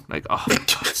shoe. Like, oh, for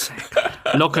God's sake.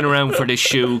 Looking around for this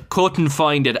shoe, couldn't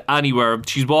find it anywhere.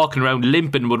 She's walking around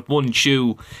limping with one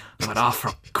shoe. I went, oh,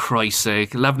 for Christ's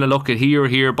sake. Having a look at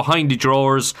here, behind the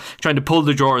drawers, trying to pull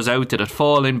the drawers out. Did it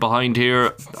fall in behind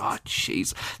here? Oh,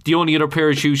 jeez. The only other pair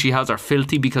of shoes she has are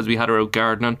filthy because we had her out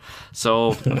gardening.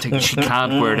 So I'm thinking she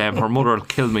can't wear them. Her mother will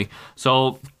kill me.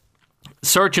 So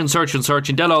searching.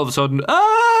 Then all of a sudden,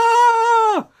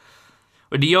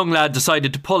 when the young lad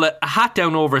decided to pull a hat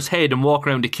down over his head and walk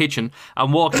around the kitchen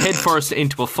and walked headfirst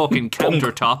into a fucking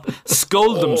countertop,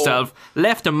 scolded himself,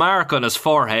 left a mark on his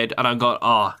forehead, and I got,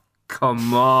 oh,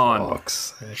 come on.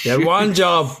 Yeah, one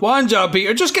job,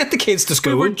 Peter. Just get the kids to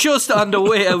school. We were just on the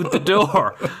way out the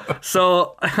door.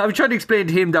 So I'm trying to explain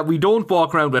to him that we don't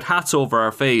walk around with hats over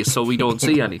our face so we don't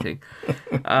see anything.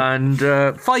 And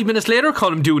 5 minutes later,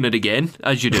 caught him doing it again,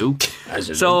 as you do.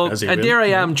 There I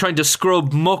am trying to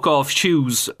scrub muck off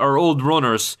shoes or old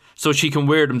runners so she can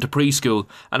wear them to preschool,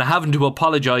 and having to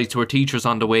apologise to her teachers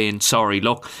on the way in. Sorry,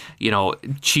 look, you know,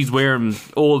 she's wearing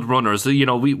old runners. You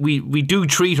know, we do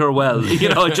treat her well. You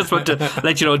know, I just want to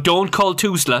let you know, don't call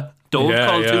Tusla. Don't Yeah,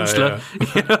 call yeah, Tusla.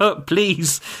 You know,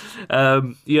 please.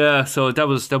 So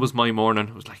that was my morning.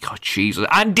 I was like, oh Jesus,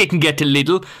 and didn't get to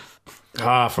Lidl.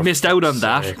 For Missed out on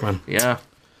that. sake, man. Yeah,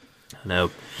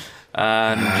 no.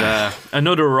 And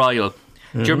another rile.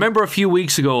 Do you remember a few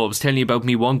weeks ago I was telling you about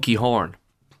me wonky horn?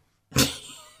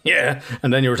 Yeah,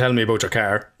 and then you were telling me about your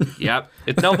car. Did Yeah,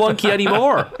 it's not wonky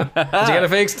anymore. you get it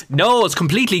fixed? No, it's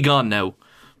completely gone now.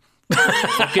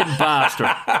 Fucking bastard.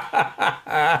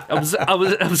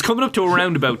 I was coming up to a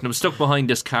roundabout and I was stuck behind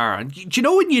this car. And do you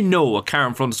know when you know a car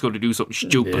in front is going to do something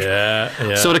stupid?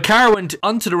 Yeah. So the car went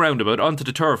onto the roundabout, onto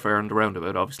the thoroughfare and the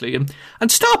roundabout, obviously, and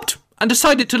stopped. And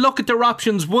decided to look at their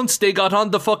options once they got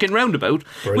on the fucking roundabout,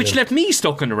 which left me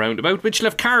stuck in the roundabout, which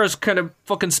left cars kind of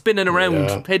fucking spinning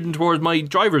around, heading towards my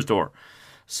driver's door.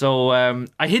 So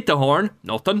I hit the horn,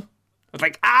 nothing. I was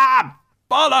like,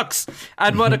 bollocks!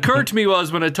 And what occurred to me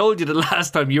was when I told you the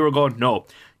last time, you were going, no,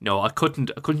 I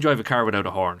couldn't drive a car without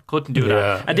a horn. Couldn't do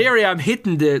that. And there I am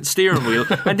hitting the steering wheel,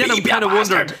 and then I'm kind of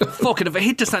wondering, fucking, if I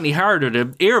hit this any harder, the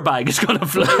airbag is going to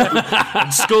fly out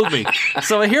and skull me.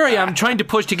 So here I am trying to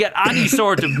push to get any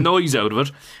sort of noise out of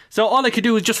it. So all I could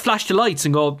do was just flash the lights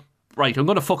and go, right, I'm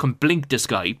going to fucking blink this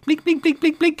guy. Blink, blink, blink,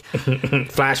 blink, blink.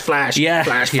 Flash. Yeah.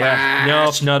 Flash.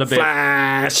 No, not a bit.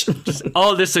 Flash.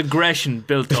 All this aggression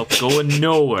built up, going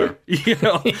nowhere. You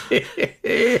know.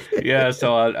 Yeah,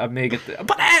 so I'll make it.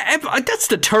 But that's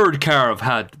the third car I've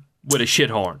had with a shit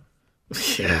horn.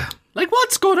 Yeah. Like,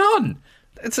 what's going on?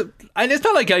 And it's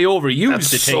not like I overused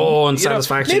That's the thing. so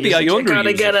unsatisfactory. Maybe I underused You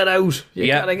gotta get it out. You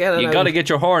gotta get it you out. gotta get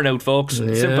your horn out, folks.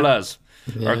 Simple as.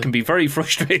 Or it can be very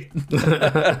frustrating.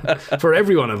 For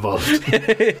everyone involved.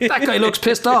 That guy looks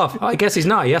pissed off. I guess he's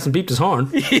not. He hasn't beeped his horn.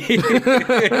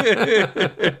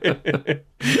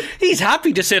 He's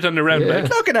happy to sit on the roundabout.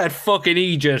 Look at that fucking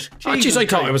idiot. Jeez, I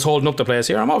thought I was holding up the place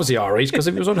here. I'm obviously alright, because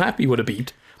if he was unhappy, he would have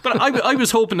beeped. But I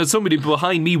was hoping that somebody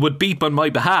behind me would beep on my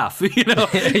behalf, you know.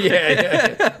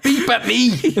 Yeah. Beep at me.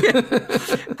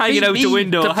 Hanging out the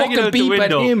window. To Hanging fucking out the beep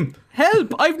window. at him.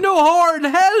 Help! I've no horn.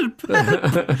 Help!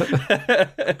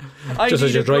 Just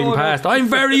as you're driving past, I'm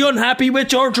very unhappy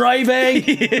with your driving.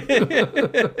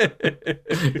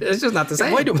 It's just not the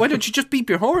same. Why don't you just beep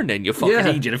your horn then, you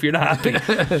fucking idiot, if you're not happy?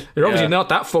 You're obviously not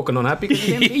that fucking unhappy. 'Cause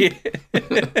you can't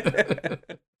beep.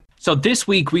 So this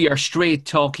week we are straight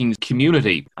talking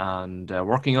community and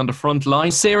working on the front line.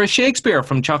 Sarah Shakespeare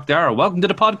from Chockdara. Welcome to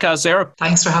the podcast, Sarah.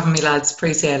 Thanks for having me, lads.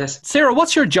 Appreciate it. Sarah,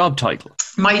 what's your job title?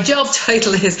 My job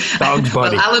title is, Dog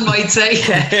buddy. well, Alan might say,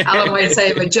 I'm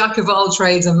a jack of all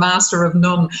trades and master of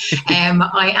none.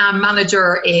 I am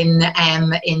manager in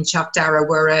Chockdara.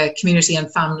 We're a community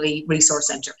and family resource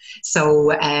centre.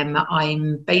 So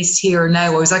I'm based here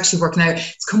now. I was actually working out,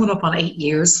 it's coming up on 8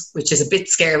 years, which is a bit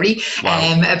scary.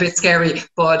 Wow. Scary,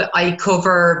 but I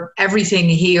cover everything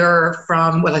here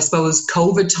from, well, I suppose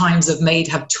COVID times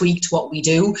have tweaked what we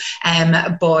do,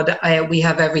 but we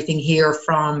have everything here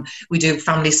from, we do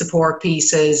family support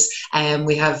pieces, and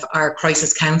we have our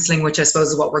crisis counselling, which I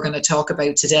suppose is what we're going to talk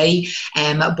about today,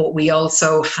 but we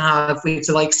also have the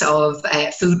likes of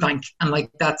food bank, and like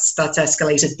that's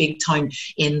escalated big time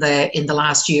in the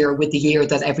last year with the year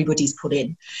that everybody's put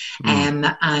in,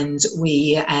 and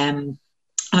we and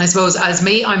I suppose as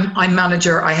me, I'm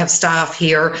manager. I have staff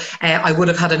here. I would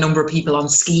have had a number of people on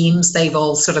schemes. They've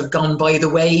all sort of gone by the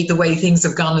way things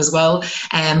have gone as well.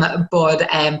 But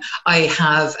I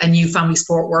have a new family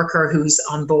support worker who's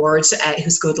on board,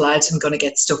 who's a good lad and going to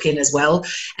get stuck in as well.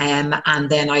 And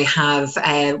then I have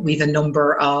we've a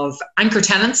number of anchor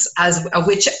tenants, of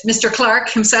which Mr. Clark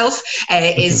himself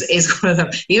is one of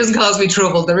them. He doesn't cause me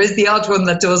trouble. There is the odd one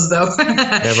that does though.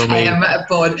 Never mind.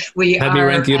 But we Had me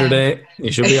rent the other day.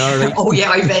 You should be alright. Oh yeah,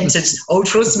 I vented. Oh,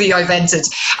 trust me, I vented.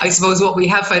 I suppose what we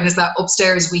have found is that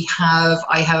upstairs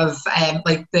I have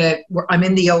I'm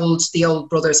in the old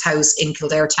brother's house in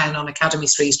Kildare Town on Academy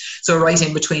Street, so right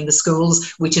in between the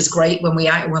schools, which is great when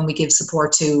we give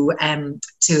support to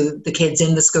the kids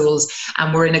in the schools,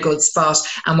 and we're in a good spot.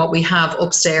 And what we have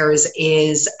upstairs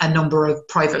is a number of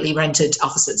privately rented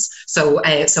offices. So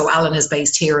Alan is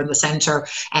based here in the centre,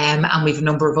 and we've a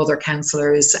number of other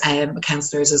counsellors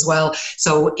as well.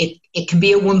 So it can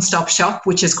be a one-stop shop,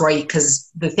 which is great, because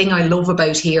the thing I love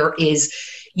about here is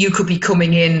you could be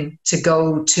coming in to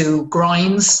go to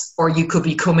Grimes, or you could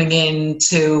be coming in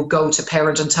to go to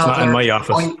parent and toddler. Not in my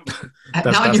office. That's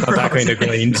Not not your that kind of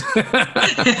grind.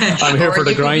 I'm here Or for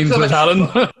the you could grind become with Alan.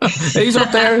 He's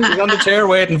up there. He's on the chair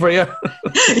waiting for you.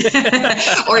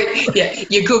 Or yeah,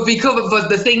 you could be coming, but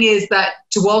the thing is that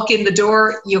to walk in the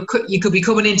door, you could be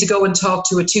coming in to go and talk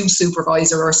to a 2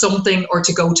 supervisor or something, or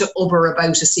to go to Uber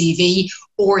about a CV,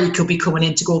 or you could be coming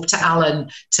in to go up to Alan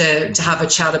to have a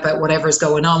chat about whatever's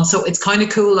going on. So it's kind of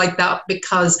cool like that,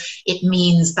 because it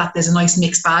means that there's a nice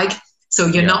mixed bag. So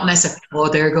you're not necessarily,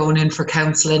 they're going in for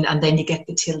counselling, and then you get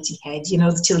the tilty head, the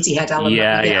tilty head Alan. Oh,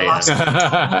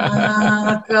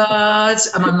 God.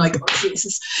 And I'm like, oh,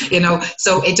 Jesus,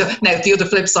 So now the other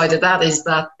flip side of that is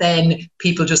that then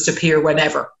people just appear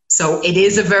whenever. So it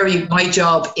is my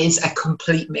job is a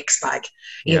complete mixed bag.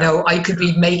 I could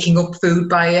be making up food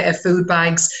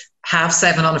bags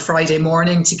 7:30 on a Friday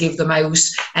morning to give them out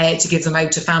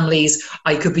to families.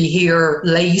 I could be here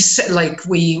late, like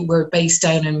we were based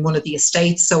down in one of the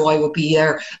estates, so I would be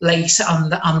there late on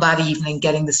that evening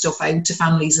getting the stuff out to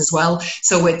families as well.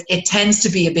 So it tends to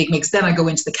be a big mix. Then I go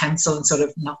into the council and sort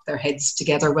of knock their heads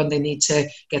together when they need to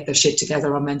get their shit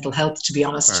together on mental health, to be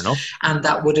honest. Fair enough. And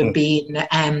that would have been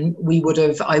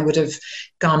I would have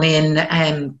gone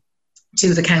in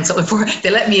to the council before. They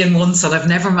let me in once, and I've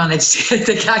never managed to,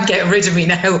 they can't get rid of me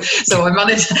now. So I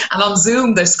managed, and on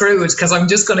Zoom they're screwed, because I'm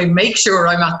just going to make sure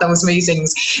I'm at those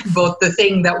meetings. But the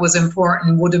thing that was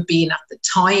important would have been at the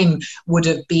time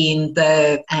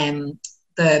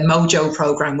the Mojo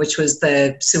program, which was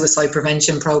the suicide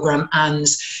prevention program, and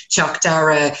Teach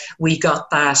Dara, we got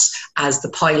that as the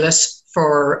pilot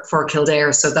for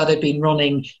Kildare. So that had been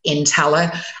running in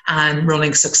Tala and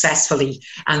running successfully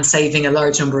and saving a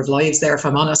large number of lives there, if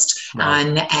I'm honest. Wow.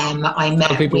 And I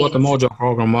met people what the Mojo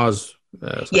program was.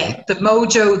 The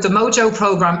Mojo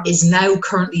program is now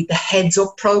currently the Heads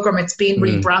Up program. It's been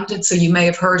rebranded, so you may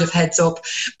have heard of Heads Up,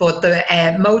 but the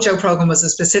Mojo program was a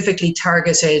specifically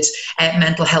targeted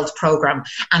mental health program,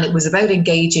 and it was about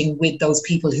engaging with those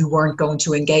people who weren't going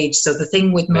to engage. So the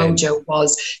thing with Mojo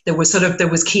was there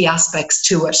was key aspects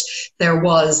to it. There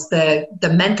was the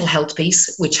mental health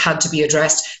piece, which had to be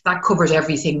addressed. That covered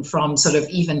everything from sort of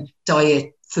even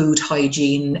diet, food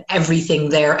hygiene, everything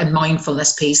there, and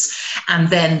mindfulness piece. And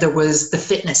then there was the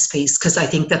fitness piece, because I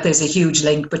think that there's a huge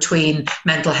link between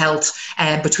mental health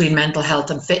and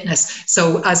fitness.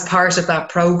 So as part of that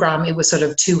program, it was sort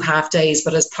of 2 half days,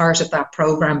 but as part of that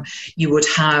program, you would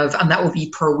have, and that would be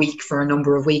per week for a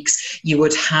number of weeks, you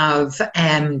would have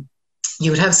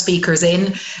speakers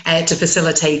in to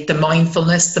facilitate the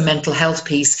mindfulness, the mental health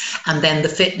piece, and then the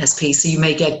fitness piece. So you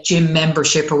may get gym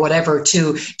membership or whatever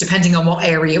too, depending on what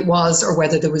area it was, or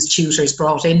whether there was tutors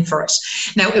brought in for it.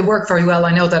 Now, it worked very well.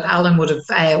 I know that Alan would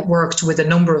have worked with a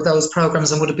number of those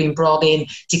programs and would have been brought in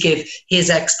to give his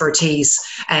expertise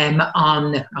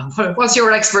on what's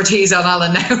your expertise on,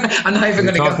 Alan? Now I'm not even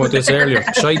going to talk about this earlier.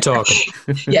 Shy talking.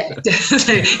 Yeah,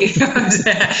 definitely.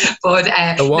 But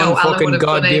the one fucking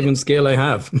God-given skill I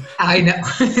have. I know.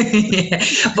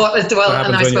 But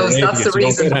and I suppose that's the reason.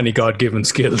 You don't get any God-given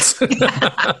skills.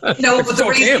 No, but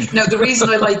the reason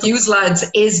I like you lads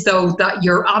is though that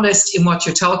you're honest in what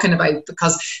you're talking about,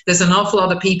 because there's an awful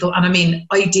lot of people, and I mean,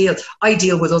 I deal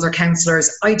with other counsellors,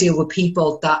 I deal with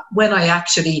people that when I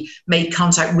actually make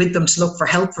contact with them to look for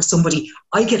help for somebody,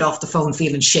 I get off the phone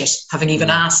feeling shit, having even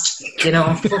asked, fuck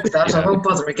that, I won't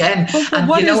bother again. And,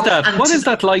 what is that? What is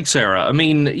that like, Sarah? I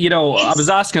mean, I was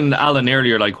asking Alan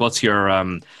earlier, like, what's your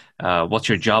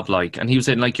job like? And he was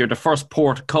saying, like, you're the first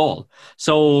port call.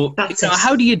 So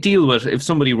how do you deal with if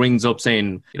somebody rings up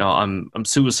saying, I'm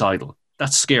suicidal?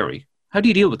 That's scary. How do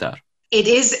you deal with that? It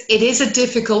is a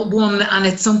difficult one, and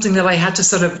it's something that I had to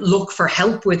sort of look for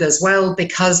help with as well,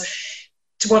 because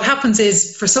what happens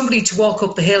is for somebody to walk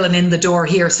up the hill and in the door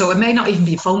here, so it may not even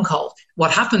be a phone call. What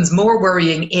happens more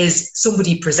worrying is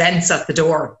somebody presents at the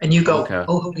door and you go, okay.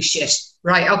 Oh, holy shit.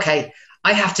 Right. Okay.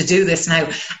 I have to do this now.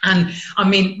 And I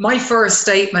mean, my first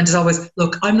statement is always,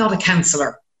 look, I'm not a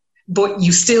counsellor, but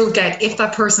you still get, if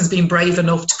that person's been brave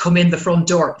enough to come in the front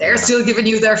door, they're still giving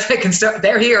you their fucking stuff.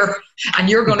 They're here and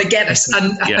you're going to get it.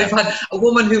 And I've had a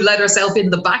woman who let herself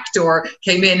in the back door,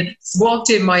 came in, walked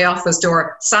in my office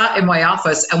door, sat in my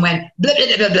office and went blah,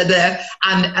 blah, blah, blah, blah.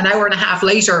 And an hour and a half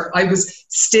later, I was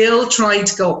still trying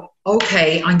to go,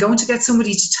 okay, I'm going to get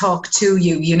somebody to talk to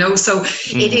you, So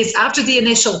it is after the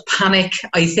initial panic,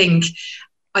 I think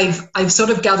I've sort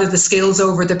of gathered the skills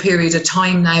over the period of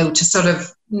time now to sort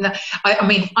of, I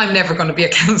mean, I'm never going to be a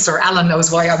counsellor. Alan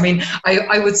knows why. I mean,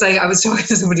 I would say, I was talking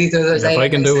to somebody the other day. If I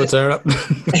can do it, Sarah.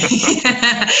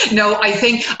 No, I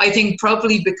think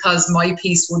probably because my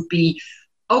piece would be,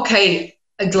 okay,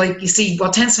 like you see,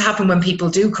 what tends to happen when people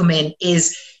do come in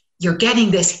is you're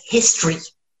getting this history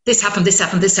this happened, this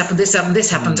happened, this happened, this happened, this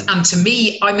happened. And to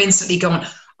me, I'm instantly going,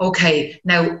 okay,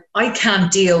 now I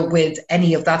can't deal with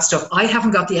any of that stuff. I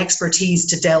haven't got the expertise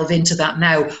to delve into that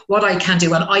now. What I can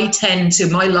do, and I tend to,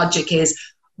 my logic is,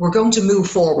 we're going to move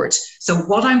forward. So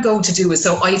what I'm going to do is,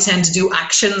 so I tend to do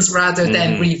actions rather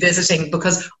than revisiting,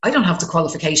 because I don't have the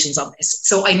qualifications on this.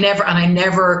 So I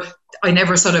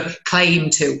never sort of claim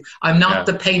to. I'm not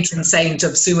the patron saint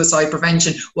of suicide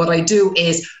prevention. What I do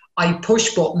is I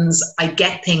push buttons, I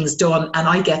get things done, and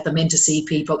I get them in to see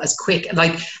people as quick.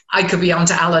 Like, I could be on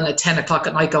to Alan at 10 o'clock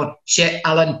at night going, shit,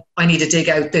 Alan, I need to dig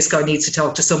out. This guy needs to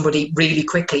talk to somebody really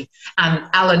quickly. And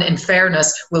Alan, in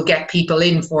fairness, will get people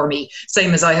in for me.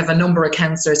 Same as I have a number of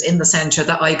counsellors in the centre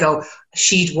that I go,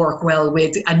 she'd work well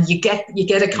with. And you get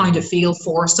a kind of feel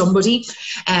for somebody.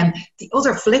 The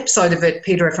other flip side of it,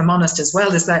 Peter, if I'm honest as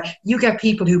well, is that you get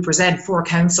people who present for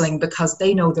counselling because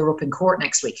they know they're up in court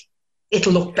next week.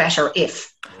 It'll look better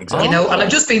if, and I'm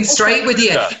just being straight with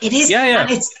you. It is, and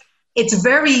it's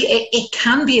very, it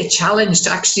can be a challenge to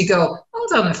actually go,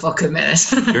 hold on a fucking minute.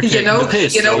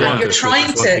 You're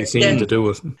trying to seen to do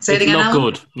it. Say it again, look Alan?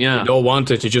 good. Yeah. You don't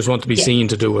want it, you just want to be seen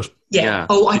to do it. Yeah.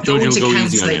 Oh, I go into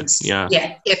counselling.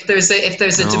 Yeah. If there's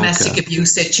a domestic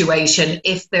abuse situation,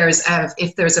 if there's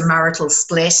a marital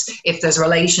split, if there's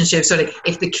relationships, sort of,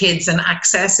 if the kids and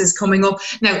access is coming up.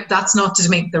 Now, that's not to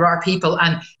mean there are people,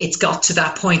 and it's got to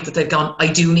that point that they've gone, I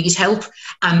do need help,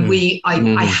 and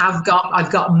I've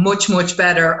got much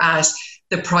better at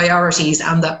the priorities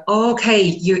and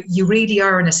you really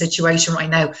are in a situation right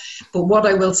now. But what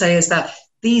I will say is that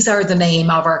these are the name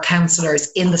of our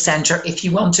counsellors in the centre if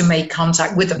you want to make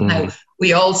contact with them. Now,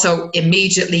 we also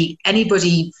immediately,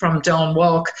 anybody from Dawn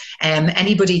Walk,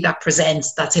 anybody that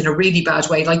presents that's in a really bad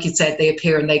way, like you said, they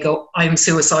appear and they go, I'm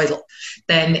suicidal.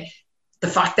 Then the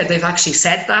fact that they've actually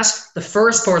said that, the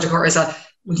first protocol is that,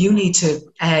 well, you need to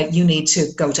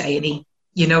go to A&E.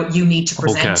 You need to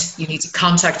present, you need to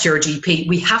contact your GP.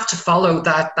 We have to follow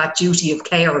that duty of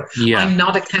care. I'm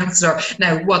not a counsellor.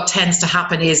 Now, what tends to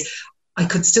happen is I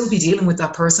could still be dealing with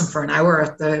that person for an hour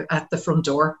at the front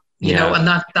door, you know, and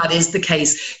that is the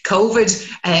case.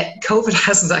 COVID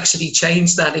hasn't actually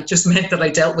changed that. It just meant that I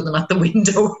dealt with them at the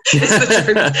window. Is the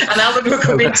truth. And Alan would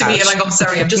come into me and I go, I'm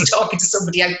sorry, I'm just talking to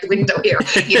somebody out the window here,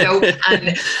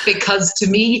 and because to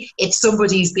me, if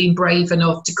somebody's been brave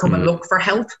enough to come and look for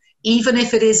help, even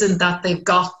if it isn't that they've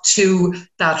got to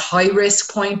that high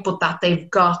risk point, but that they've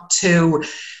got to,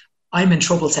 I'm in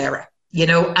trouble, Sarah.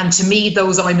 And to me,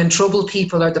 those I'm in trouble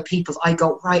people are the people I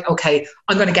go, right, okay,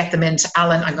 I'm going to get them into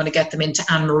Alan, I'm going to get them into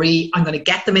Anne-Marie, I'm going to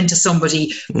get them into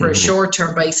somebody for a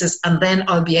short-term basis, and then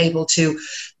I'll be able to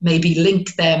maybe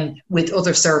link them with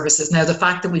other services. Now, the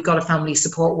fact that we've got a family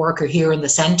support worker here in the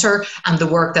centre and the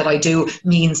work that I do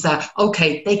means that,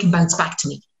 okay, they can bounce back to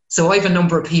me. So I have a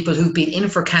number of people who've been in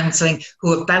for counselling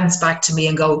who have bounced back to me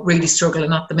and go, really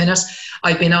struggling at the minute.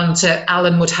 I've been on to,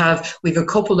 Alan would have, we've a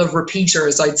couple of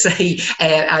repeaters, I'd say,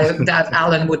 that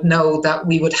Alan would know that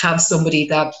we would have somebody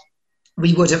that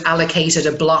we would have allocated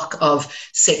a block of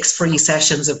 6 free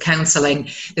sessions of counselling.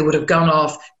 They would have gone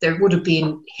off. There would have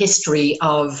been history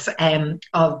of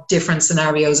different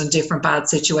scenarios and different bad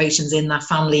situations in that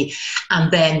family.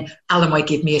 And then Alan might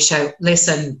give me a shout,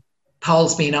 listen,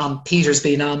 Paul's been on, Peter's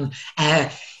been on,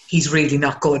 he's really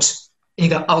not good. And you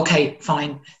go, okay,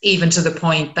 fine. Even to the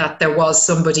point that there was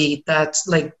somebody that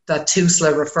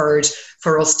Tusla referred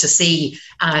for us to see,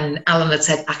 and Alan had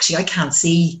said, actually, I can't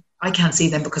see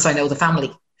them because I know the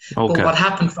family. Okay. But what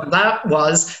happened from that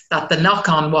was that the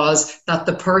knock-on was that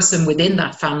the person within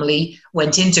that family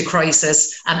went into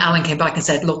crisis, and Alan came back and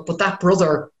said, look, but that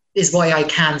brother is why I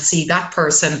can see that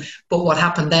person. But what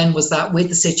happened then was that with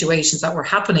the situations that were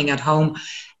happening at home,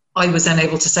 I was then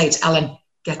able to say to Alan,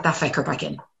 get that fecker back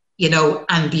in,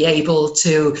 and be able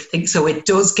to think. So it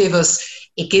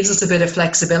gives us a bit of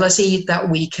flexibility that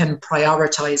we can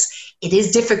prioritise. It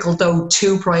is difficult though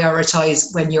to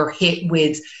prioritise when you're hit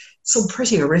with some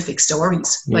pretty horrific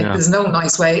stories. There's no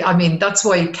nice way. I mean, that's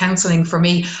why counselling for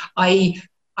me, I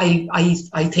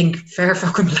think fair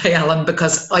fucking play, Alan,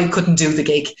 because I couldn't do the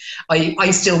gig.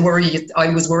 I still worry. I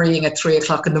was worrying at 3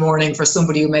 o'clock in the morning for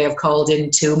somebody who may have called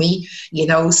in to me,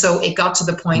 So it got to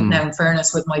the point now, in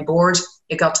fairness, with my board,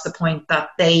 it got to the point that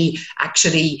they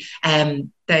actually,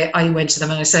 I went to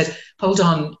them and I said, hold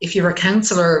on, if you're a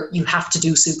counsellor, you have to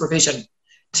do supervision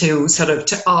to sort of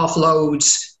to offload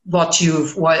what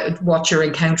you're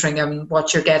encountering and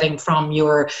what you're getting from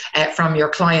your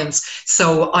clients.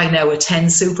 So I now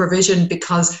attend supervision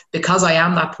because I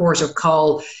am that port of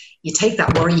call. you take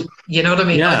that worry. You know what I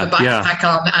mean? I have a backpack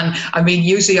on, and I mean,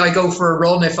 usually I go for a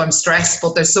run if I'm stressed,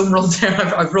 but there's some runs there.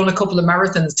 I've run a couple of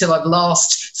marathons till I've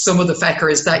lost some of the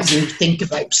feckers that you think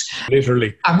about.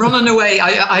 Literally. I'm running away.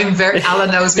 I'm very,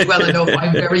 Alan knows me well enough.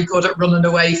 I'm very good at running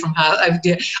away from,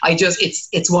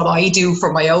 it's what I do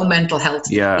for my own mental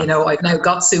health. Yeah. You know, I've now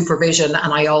got supervision,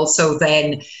 and I also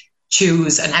then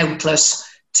choose an outlet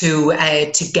to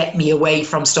get me away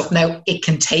from stuff. Now I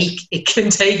could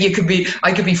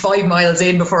be 5 miles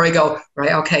in before I go,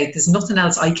 right, okay, there's nothing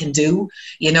else I can do.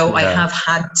 You know, I have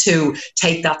had to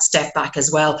take that step back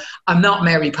as well. I'm not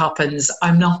Mary Poppins.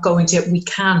 We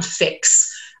can't fix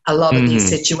a lot of these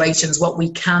situations. What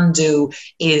we can do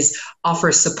is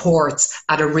offer support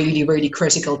at a really, really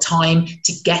critical time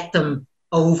to get them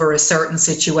over a certain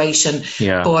situation.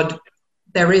 Yeah. But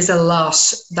there is a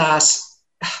lot that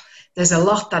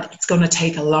it's going to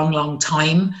take a long, long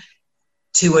time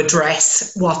to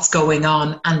address what's going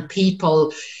on. And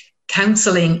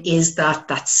counselling is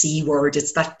that C word.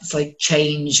 It's like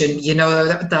change. And, you know,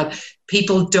 that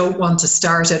people don't want to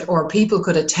start it, or people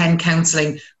could attend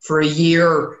counselling for a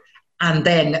year and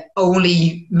then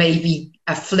only maybe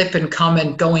a flippant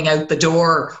comment going out the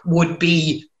door would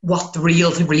be what the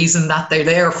real reason that they're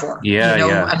there for. Yeah, you know?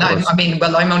 yeah. And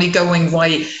I'm only going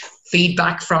by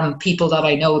feedback from people that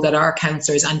I know that are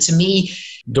counsellors, and to me,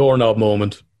 doorknob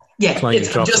moment. Yeah,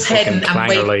 it's just heading and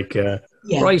wait. Like,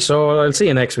 right, so I'll see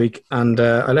you next week. And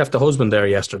I left the husband there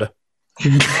yesterday.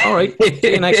 All right,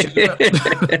 see you next year.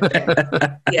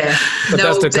 Yeah,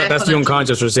 but that's the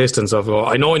unconscious resistance of,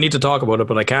 I know I need to talk about it,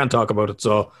 but I can't talk about it,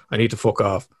 so I need to fuck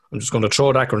off. I'm just going to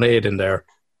throw that grenade in there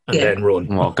and then run.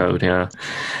 Walk out, yeah.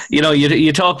 You know,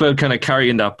 you talk about kind of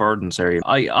carrying that burden, Sarah.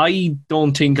 I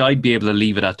don't think I'd be able to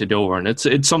leave it at the door. And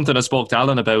it's something I spoke to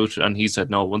Alan about, and he said,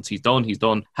 no, once he's done, he's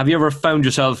done. Have you ever found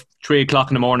yourself 3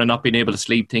 o'clock in the morning not being able to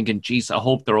sleep, thinking, geez, I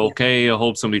hope they're okay, I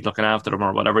hope somebody's looking after them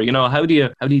or whatever? You know, how do you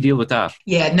deal with that?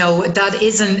 Yeah, no, that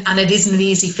isn't, and it isn't an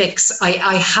easy fix.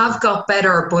 I have got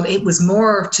better, but it was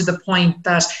more to the point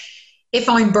that if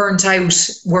I'm burnt out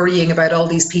worrying about all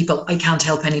these people, I can't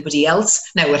help anybody else.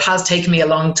 Now, it has taken me a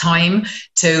long time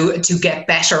to get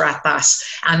better at that.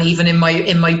 And even in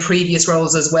my previous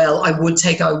roles as well, I was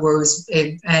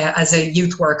as a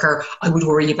youth worker, I would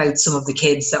worry about some of the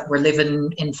kids that were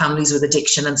living in families with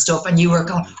addiction and stuff. And you were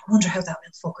going, I wonder how that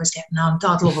little fucker's getting on.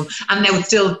 God love him. And now it's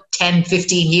still 10,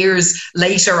 15 years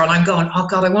later, and I'm going, oh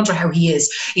God, I wonder how he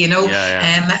is. You know,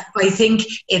 I think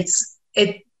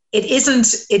it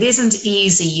isn't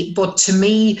easy, but to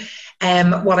me,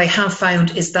 what I have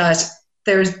found is that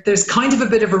there's kind of a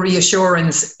bit of a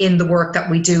reassurance in the work that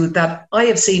we do, that I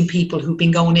have seen people who've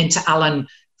been going into Alan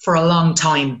for a long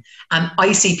time, and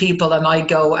I see people and I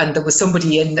go, and there was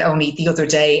somebody in only the other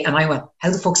day, and I went, how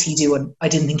the fuck's he doing? I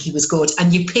didn't think he was good.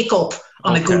 And you pick up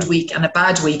on a good week and a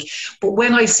bad week. But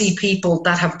when I see people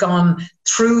that have gone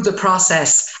through the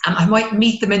process, and I might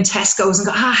meet them in Tesco's and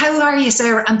go, how are you,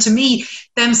 Sarah? And to me,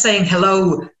 them saying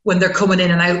hello when they're coming in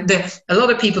and out, a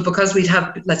lot of people, because we'd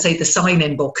have, let's say, the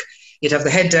sign-in book, you'd have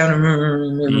the head down and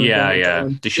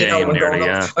the shame nearly,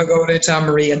 I go to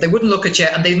Anne-Marie, and they wouldn't look at you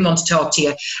and they didn't want to talk to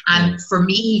you. And for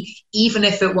me, even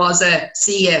if it was a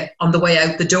see you on the way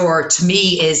out the door, to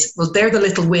me is, well, they're the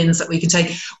little wins that we can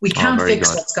take. We can't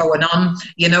fix what's going on,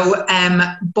 you know,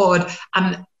 but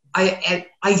I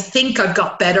think I've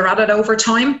got better at it over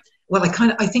time. Well,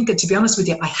 I think that, to be honest with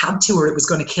you, I had to, or it was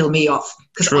going to kill me off,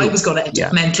 because I was going to end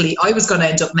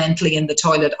up mentally in the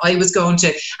toilet. I was going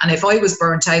to, and if I was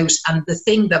burnt out, and the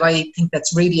thing that I think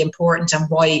that's really important and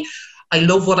why I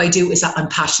love what I do is that I'm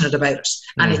passionate about it.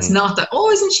 And it's not that, oh,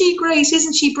 isn't she great?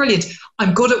 Isn't she brilliant?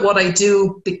 I'm good at what I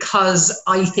do because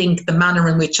I think the manner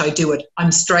in which I do it,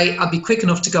 I'm straight. I'll be quick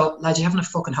enough to go, lad, you haven't a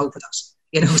fucking hope of that.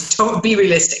 You know, don't be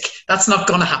realistic. That's not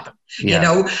going to happen, you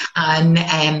know?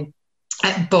 And,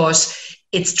 but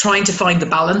it's trying to find the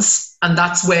balance, and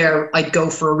that's where I'd go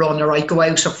for a run, or I'd go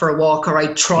out for a walk, or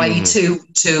I'd try to,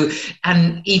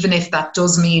 and even if that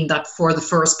does mean that for the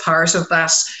first part of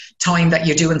that time that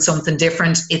you're doing something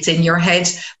different, it's in your head.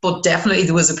 But definitely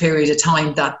there was a period of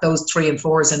time that those 3 and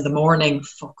 4s in the morning,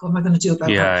 fuck, what am I going to do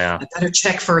about her? I better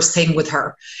check first thing with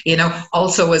her, you know.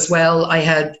 Also as well, I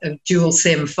had a dual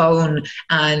SIM phone,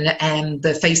 and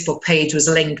the Facebook page was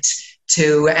linked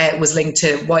to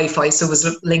Wi-Fi, so it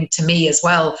was linked to me as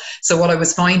well. So what I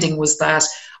was finding was that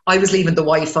I was leaving the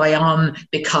Wi-Fi on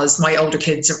because my older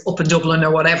kids are up in Dublin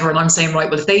or whatever, and I'm saying, right,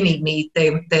 well, if they need me,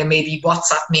 they maybe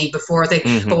WhatsApp me before they.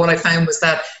 But what I found was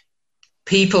that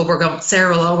people were going,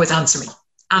 Sarah will always answer me,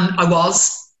 and I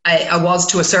was. I was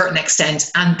to a certain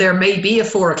extent, and there may be a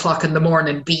 4 o'clock in the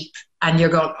morning beep, and you're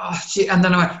going, oh, gee, and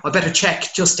then I better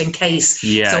check just in case.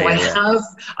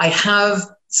 I have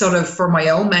sort of, for my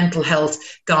own mental health,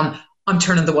 gone, I'm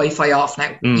turning the Wi-Fi off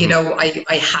now. You know, I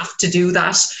have to do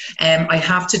that. I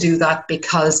have to do that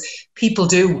because people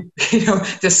do, you know,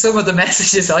 there's some of the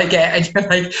messages I get and you're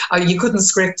like, oh, you couldn't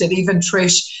script it. Even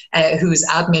Trish, who's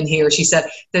admin here, she said,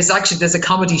 there's a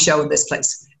comedy show in this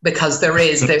place. Because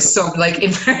there's some, like,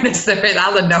 in fairness,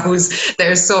 Alan knows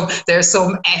there's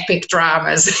some epic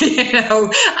dramas, you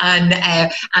know,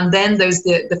 and then there's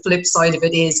the flip side of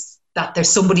it is that there's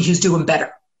somebody who's doing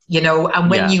better. You know, and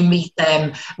when you meet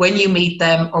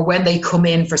them, or when they come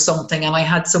in for something, and I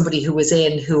had somebody who was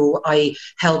in who I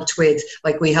helped with,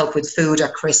 like we helped with food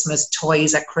at Christmas,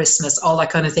 toys at Christmas, all that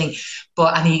kind of thing.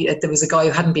 There was a guy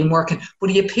who hadn't been working, but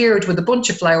he appeared with a bunch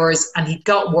of flowers and he'd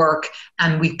got work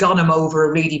and we'd got him over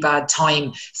a really bad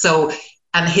time. So,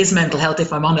 and his mental health,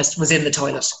 if I'm honest, was in the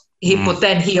toilet. But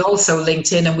then he also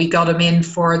linked in and we got him in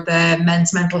for the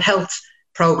men's mental health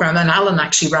program, and Alan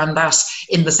actually ran that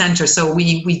in the centre, so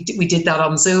we did that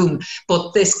on Zoom.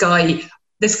 But this guy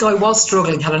was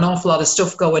struggling, had an awful lot of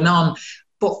stuff going on,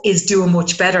 but is doing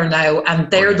much better now. And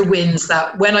they're the wins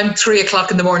that when I'm 3 o'clock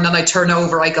in the morning and I turn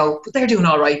over, I go, but they're doing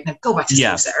all right now. Go back to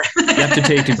sleep, Sarah. You have to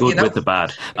take the good with the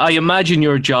bad. I imagine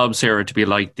your job, Sarah, to be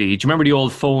like do you remember the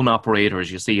old phone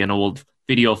operators you see in old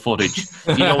video footage?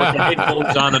 You know, with the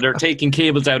headphones on and they're taking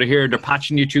cables out of here, they're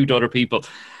patching you through to other people.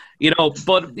 You know,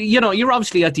 but, you know, you're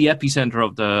obviously at the epicenter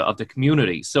of the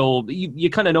community. So you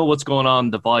kind of know what's going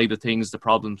on, the vibe of things, the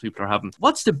problems people are having.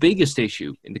 What's the biggest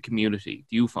issue in the community,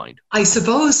 do you find? I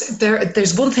suppose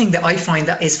there's one thing that I find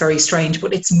that is very strange,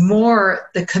 but it's more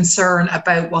the concern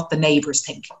about what the neighbours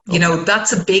think. You know,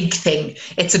 that's a big thing.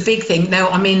 It's a big thing. Now,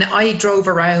 I mean, I drove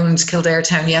around Kildare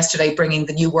town yesterday bringing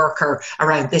the new worker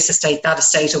around this estate, that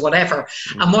estate, or whatever.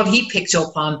 And what he picked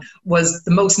up on was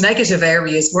the most negative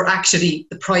areas were actually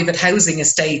the private housing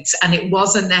estates, and it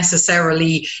wasn't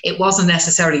necessarily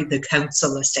the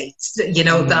council estates, you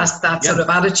know, that sort of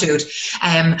attitude.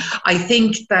 I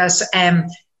think that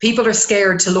people are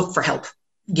scared to look for help,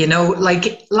 you know,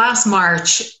 like last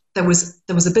March there was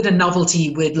a bit of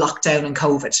novelty with lockdown and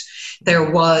COVID.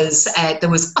 There was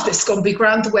it's going to be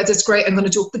grand, the weather's great, I'm going to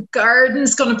do up the garden,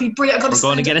 it's going to be brilliant, I'm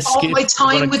going to spend all my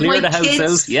time with my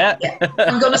kids.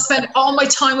 I'm going to spend all my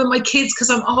time with my kids because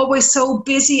I'm always so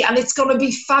busy and it's going to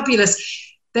be fabulous.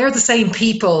 They're the same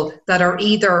people that are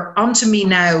either onto me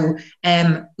now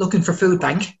looking for food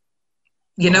bank,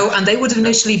 you know, and they would have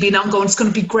initially been on going, it's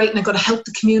going to be great and I'm going to help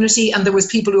the community. And there was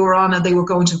people who were on and they were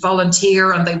going to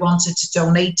volunteer and they wanted to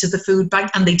donate to the food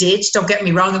bank, and they did. Don't get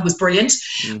me wrong, it was brilliant.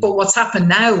 But what's happened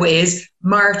now is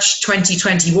March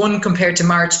 2021 compared to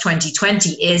March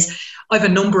 2020 is I have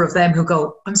a number of them who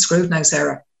go, I'm screwed now,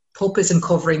 Sarah. PUP isn't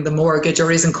covering the mortgage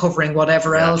or isn't covering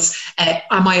whatever else.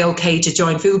 Am I okay to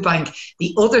join food bank?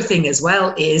 The other thing as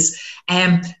well is,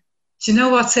 do you know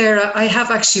what, Sarah? I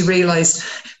have actually realised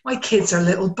my kids are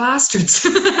little bastards.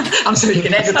 I'm sure you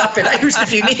can edit that bit out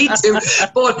if you need to.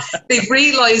 But they've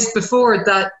realised before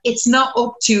that it's not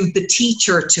up to the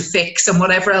teacher to fix and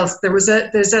whatever else. There's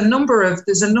a number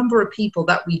of people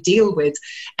that we deal with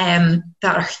that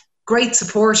are great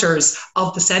supporters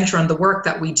of the centre and the work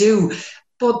that we do.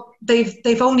 But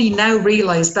they've only now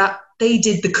realised that they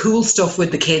did the cool stuff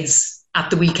with the kids at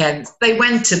the weekend. They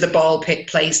went to the ball pit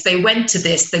place, they went to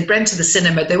this, they went to the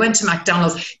cinema, they went to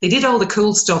McDonald's, they did all the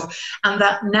cool stuff. And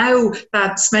that now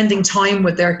that spending time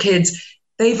with their kids,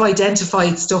 they've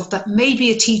identified stuff that maybe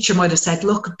a teacher might have said,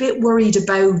 look, a bit worried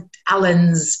about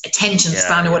Alan's attention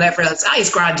span or whatever else.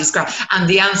 He's grand. And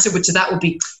the answer to that would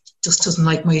be, just doesn't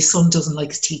like my son, doesn't like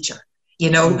his teacher. You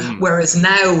know, whereas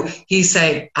now he's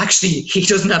saying, actually, he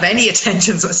doesn't have any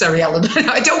attention. Sorry, Alan,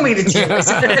 I don't mean it to you.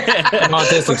 I'm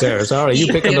autistic, Sarah. Sorry, you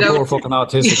picking the poor fucking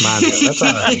autistic man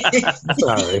here. That's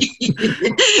all right.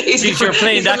 You're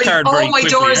playing that card very quickly.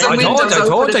 I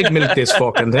thought I'd milk this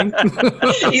fucking thing.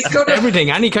 He's got everything,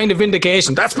 any kind of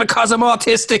indication. That's because I'm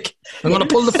autistic. I'm going to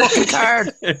pull the fucking card.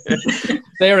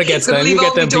 Sarah gets them. You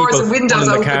get them people doors and windows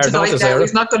the open card, tonight now.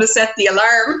 He's not going to set the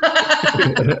alarm.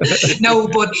 No,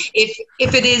 but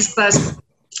if it is that,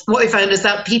 what I found is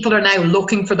that people are now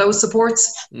looking for those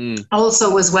supports.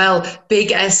 Also as well, big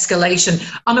escalation.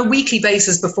 On a weekly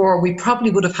basis before, we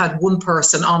probably would have had one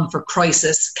person on for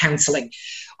crisis counselling.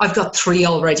 I've got 3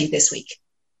 already this week.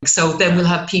 So then we'll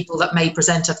have people that may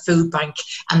present at food bank,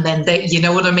 and then they, you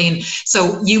know what I mean?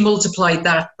 So you multiply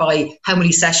that by how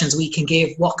many sessions we can give,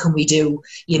 what can we do?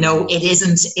 You know, it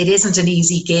isn't an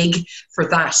easy gig for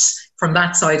that, from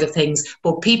that side of things,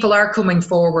 but people are coming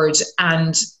forward,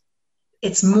 and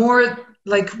it's more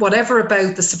like whatever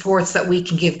about the supports that we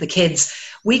can give the kids,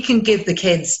 we can give the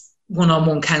kids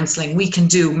one-on-one counselling. We can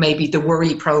do maybe the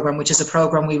Worry program, which is a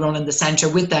program we run in the centre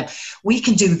with them. We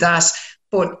can do that,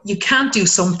 but you can't do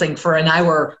something for an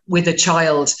hour with a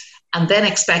child and then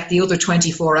expect the other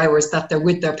 24 hours that they're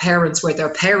with their parents, where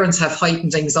their parents have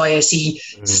heightened anxiety,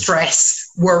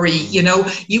 stress, worry. You know,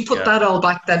 you put that all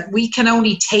back, that we can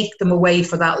only take them away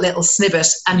for that little snippet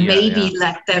and maybe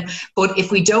let them. But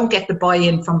if we don't get the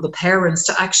buy-in from the parents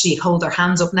to actually hold their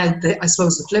hands up, now, I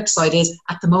suppose the flip side is,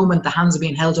 at the moment, the hands are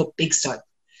being held up big style.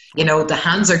 You know, the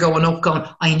hands are going up going,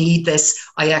 I need this.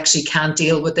 I actually can't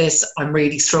deal with this. I'm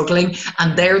really struggling.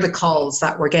 And they're the calls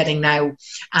that we're getting now.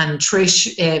 And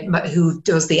Trish, who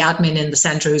does the admin in the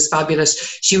centre, who's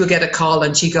fabulous, she would get a call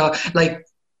and she'd go like,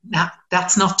 nah,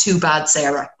 that's not too bad,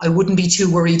 Sarah. I wouldn't be too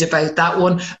worried about that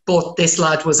one. But this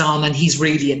lad was on and he's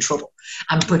really in trouble.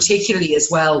 And particularly as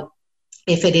well,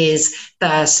 if it is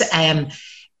that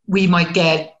we might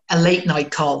get a late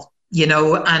night call, you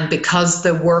know, and because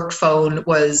the work phone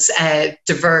was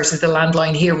diverted, the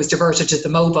landline here was diverted to the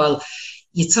mobile,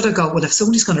 you'd sort of go, well, if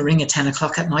somebody's going to ring at 10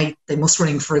 o'clock at night, they must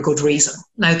ring for a good reason.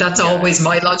 Now, that's always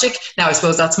my logic. Now, I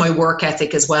suppose that's my work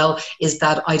ethic as well, is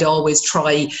that I always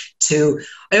try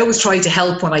to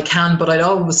help when I can, but I'd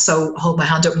always hold my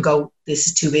hand up and go, this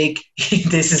is too big.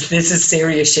 this is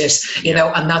serious shit, you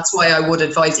know, and that's why I would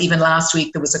advise. Even last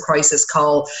week, there was a crisis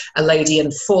call, a lady in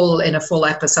a full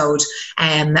episode,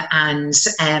 and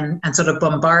sort of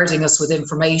bombarding us with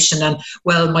information. And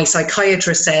well, my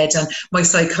psychiatrist said, and my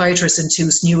psychiatrist in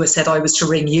Tús said I was to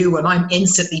ring you, and I'm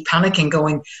instantly panicking,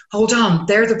 going, hold on,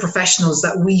 they're the professionals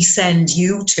that we send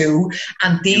you to,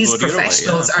 and these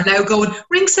professionals are now going,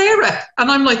 ring Sarah,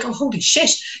 and I'm like, oh, holy shit,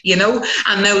 you know.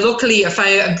 And now, luckily,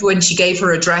 when she gave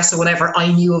her address or whatever,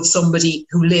 I knew of somebody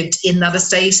who lived in that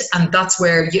estate, and that's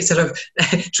where you sort of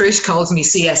Trish calls me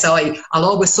CSI. I'll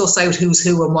always suss out who's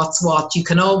who and what's what. You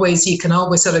can always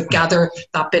sort of gather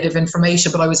that bit of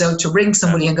information. But I was able to ring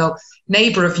somebody and go,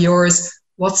 neighbour of yours,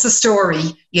 what's the story?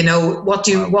 You know,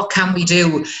 what can we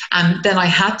do? And then I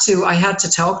had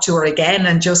to talk to her again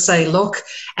and just say, look,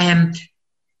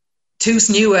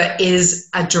 Tús Nua is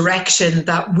a direction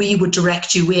that we would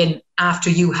direct you in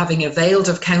after you having availed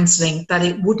of counselling, that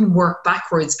it wouldn't work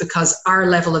backwards because our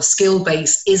level of skill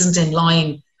base isn't in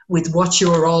line with what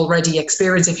you're already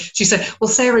experiencing. She said, well,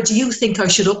 Sarah, do you think I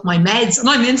should up my meds? And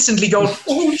I'm instantly going,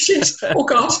 oh shit, oh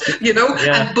God, you know.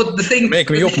 Yeah. But the thing, make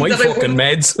me up my fucking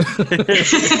meds.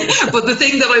 But the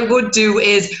thing that I would do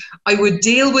is I would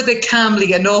deal with it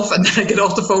calmly enough, and then I get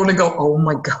off the phone and go, oh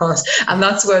my God. And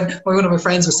that's when one of my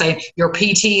friends was saying, your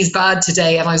PT is bad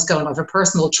today. And I was going, I have a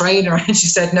personal trainer. And she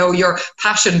said, no, you're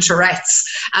passion Tourette's.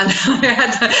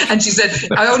 And she said,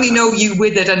 I only know you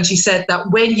with it. And she said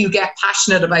that when you get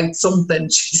passionate about something,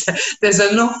 she said, there's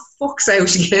enough fucks out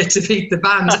here to beat the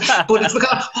band. But it's like,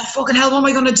 oh fucking hell, what am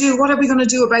I going to do? What are we going to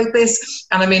do about this?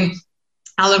 And I mean,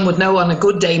 Alan would know on a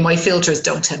good day my filters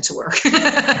don't tend to work. You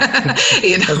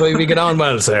know? That's why we get on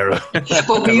well, Sarah. But I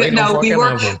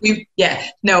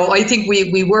think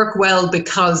we work well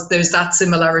because there's that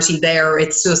similarity there.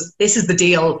 It's just, this is the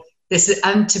deal.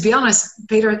 And to be honest,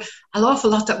 Peter, an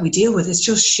awful lot that we deal with is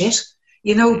just shit.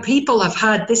 You know, people have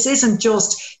had, this isn't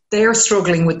just they're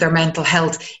struggling with their mental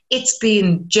health. It's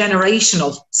been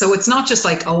generational. So it's not just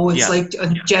like,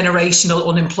 generational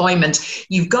unemployment.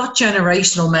 You've got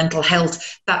generational mental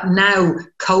health that now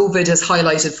COVID has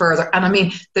highlighted further. And I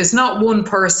mean, there's not one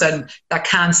person that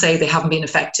can say they haven't been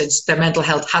affected. Their mental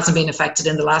health hasn't been affected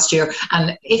in the last year.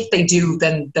 And if they do,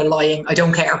 then they're lying. I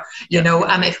don't care, you know.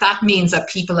 And if that means that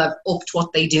people have upped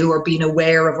what they do or been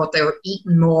aware of what they're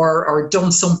eating more or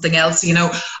done something else, you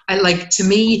know, to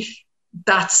me,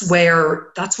 that's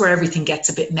where everything gets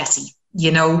a bit messy,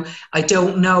 you know. I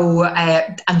don't know,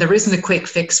 and there isn't a quick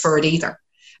fix for it either.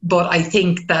 But I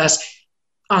think that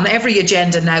on every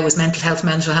agenda now is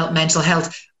mental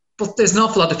health. But there's an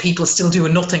awful lot of people still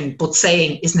doing nothing but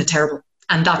saying, isn't it terrible?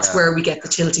 And that's where we get the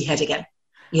tilty head again.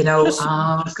 You know,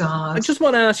 oh God. I just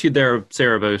want to ask you there,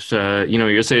 Sarah, about,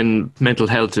 you're saying mental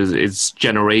health is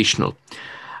generational.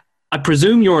 I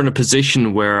presume you're in a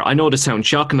position where, I know this sounds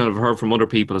shocking and I've heard from other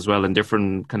people as well in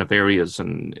different kind of areas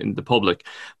and in the public,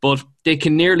 but they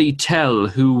can nearly tell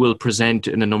who will present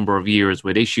in a number of years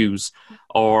with issues,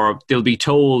 or they'll be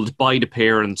told by the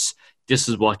parents, this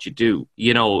is what you do.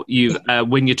 You know,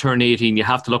 when you turn 18, you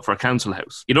have to look for a council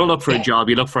house. You don't look for a job,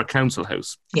 you look for a council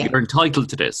house. Yeah. You're entitled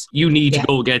to this. You need to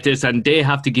go get this, and they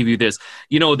have to give you this.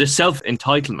 You know, the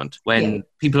self-entitlement when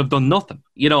people have done nothing,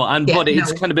 you know, but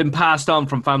it's kind of been passed on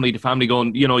from family to family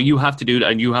going, you know, you have to do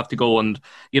that and you have to go and,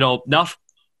 you know, not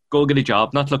go get a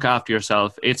job, not look after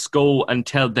yourself. It's go and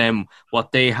tell them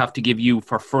what they have to give you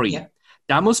for free. Yeah.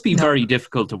 That must be No. very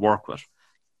difficult to work with.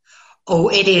 Oh,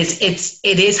 it is.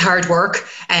 It is hard work.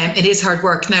 It is hard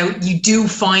work. Now you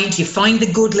find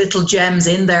the good little gems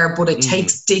in there, but it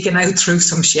takes digging out through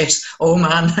some shit. Oh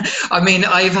man. I mean,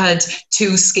 I've had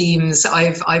 2 schemes.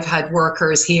 I've had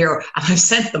workers here and I've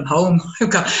sent them home.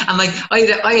 I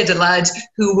had a lad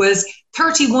who was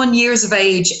 31 years of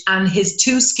age and his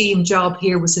 2-scheme job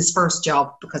here was his first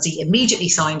job because he immediately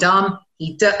signed on.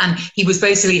 And he was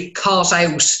basically caught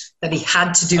out that he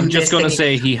had to do this. I'm just going to thing.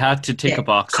 say he had to tick a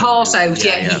box. Caught out, He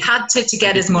had to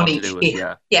get his money.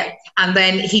 Yeah. And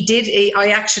then he did. I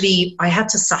had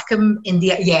to sack him in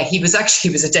the. Yeah, he was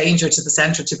a danger to the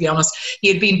centre, to be honest. He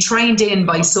had been trained in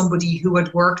by somebody who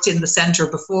had worked in the centre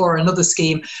before, another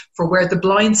scheme, for where the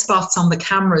blind spots on the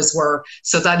cameras were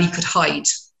so that he could hide.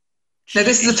 Now,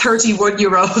 this is a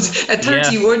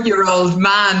 31-year-old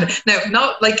man. Now,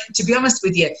 not like, to be honest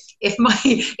with you, if my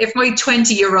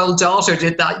 20-year-old daughter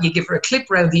did that, you give her a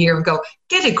clip around the ear and go,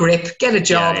 get a grip, get a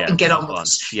job and get on with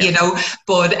it, you know.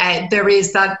 But there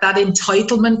is that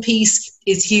entitlement piece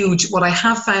is huge. What I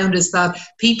have found is that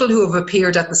people who have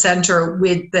appeared at the centre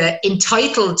with the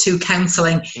entitled to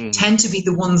counselling tend to be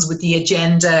the ones with the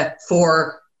agenda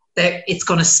for that it's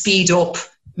going to speed up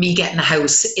me getting a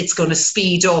house. It's going to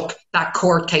speed up that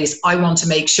court case. I want to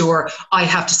make sure I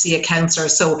have to see a counsellor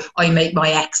so I make my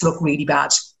ex look really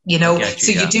bad. You know,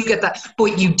 you do get that,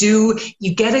 but you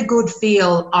get a good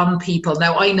feel on people.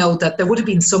 Now, I know that there would have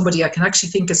been somebody, I can actually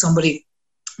think of somebody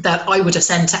that I would have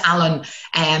sent to Alan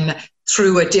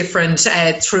through a different,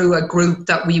 through a group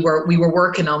that we were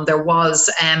working on. There was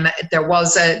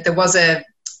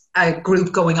a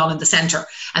group going on in the centre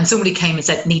and somebody came and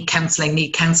said, need counselling.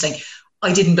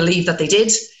 I didn't believe that they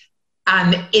did.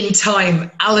 And in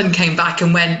time, Alan came back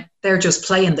and went, they're just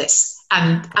playing this.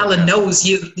 And Alan knows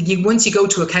you once you go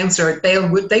to a counsellor, they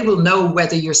will know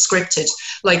whether you're scripted.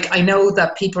 Like, I know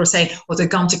that people are saying, well, they've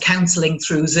gone to counselling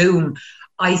through Zoom.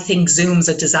 I think Zoom's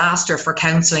a disaster for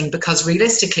counselling because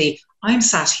realistically, I'm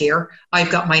sat here, I've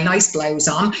got my nice blouse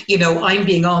on, you know, I'm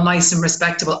being all nice and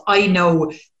respectable. I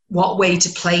know what way to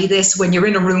play this. When you're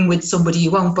in a room with somebody,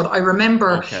 you won't. But I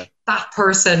remember that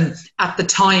person at the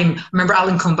time, I remember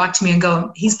Alan come back to me and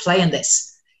go, he's playing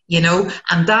this, you know.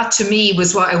 And that to me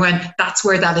was what I went, that's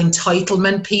where that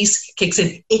entitlement piece kicks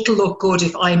in. It'll look good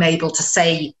if I'm able to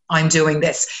say I'm doing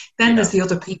this. Then there's the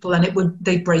other people and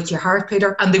they'd break your heart,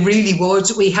 Peter. And they really would.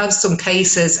 We have some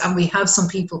cases and we have some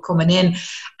people coming in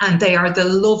and they are the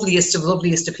loveliest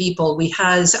of people. We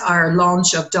had our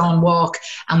launch of Dawn Walk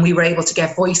and we were able to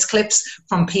get voice clips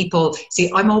from people.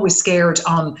 See, I'm always scared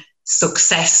on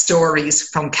success stories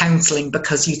from counselling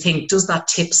because you think, does that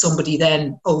tip somebody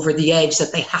then over the edge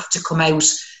that they have to come out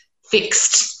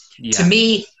fixed? To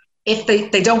me, if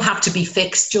they don't have to be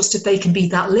fixed, just if they can be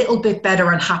that little bit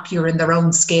better and happier in their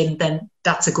own skin, then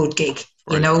that's a good gig,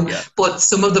 you know. But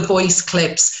some of the voice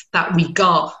clips that we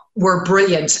got were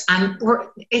brilliant and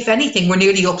if anything, were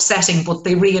nearly upsetting, but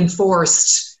they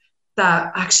reinforced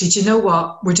that actually, do you know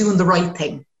what? We're doing the right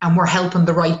thing and we're helping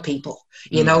the right people,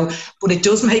 you know. But it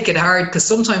does make it hard because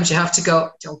sometimes you have to go,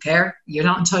 don't care, you're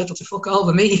not entitled to fuck all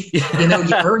of me. You know,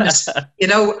 you earn it, you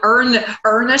know, earn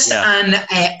it. And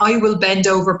I will bend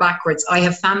over backwards. I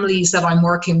have families that I'm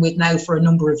working with now for a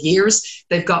number of years.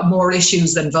 They've got more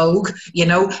issues than Vogue, you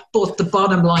know, but the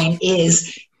bottom line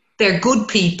is they're good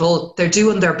people. They're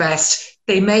doing their best.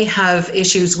 They may have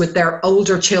issues with their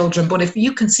older children, but if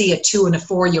you can see a 2 and a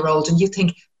 4-year-old and you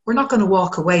think, we're not going to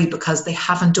walk away because they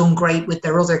haven't done great with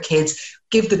their other kids,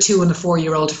 give the 2 and the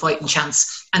 4-year-old a fighting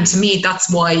chance. And to me,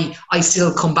 that's why I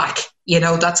still come back. You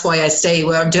know, that's why I stay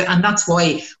where I'm doing, and that's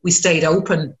why we stayed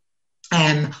open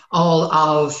all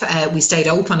of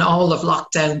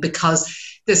lockdown,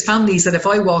 because there's families that if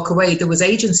I walk away, there was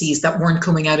agencies that weren't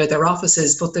coming out of their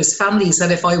offices, but there's families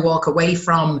that if I walk away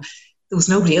from, there was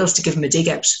nobody else to give them a dig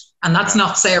out. And that's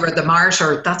not Sarah the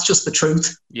martyr, that's just the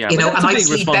truth. You know, and I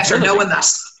sleep better knowing that.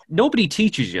 Nobody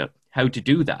teaches you how to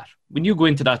do that. When you go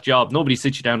into that job, nobody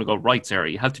sits you down and go, right, Sarah,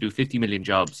 you have to do 50 million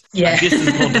jobs. And this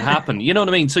is going to happen. You know what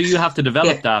I mean? So you have to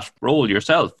develop that role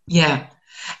yourself. Yeah.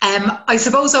 I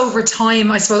suppose over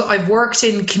time, I've worked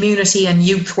in community and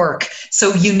youth work,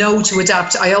 so you know to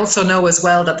adapt. I also know as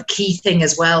well that the key thing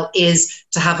as well is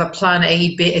to have a plan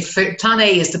A. If plan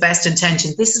A is the best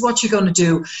intention, this is what you're going to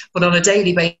do, but on a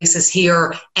daily basis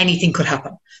here, anything could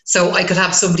happen. So I could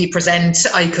have somebody present,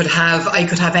 I could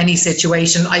have any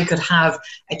situation, I could have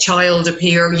a child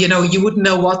appear, you know, you wouldn't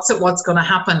know what's going to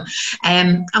happen.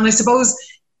 And I suppose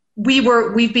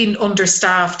we've been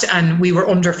understaffed and we were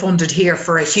underfunded here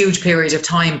for a huge period of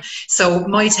time. So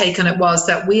my take on it was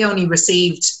that we only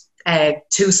received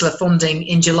TUSLA funding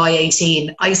in July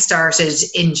 18. I started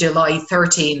in July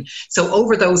 13. So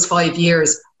over those 5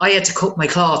 years, I had to cut my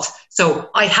cloth. So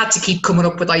I had to keep coming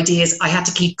up with ideas. I had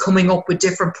to keep coming up with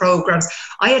different programs.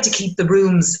 I had to keep the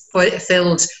rooms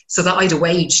filled so that I had a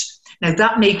wage. Now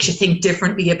that makes you think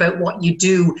differently about what you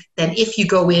do than if you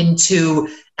go into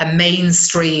a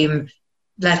mainstream,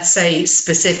 let's say,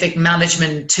 specific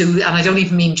management and I don't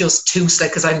even mean just TUSLA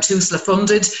because I'm TUSLA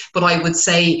funded, but I would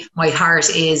say my heart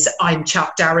is I'm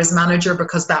Chop Dara's manager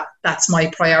because that's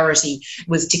my priority,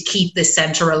 was to keep this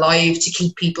centre alive, to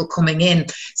keep people coming in.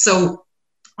 So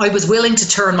I was willing to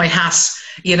turn my hat,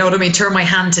 you know what I mean, turn my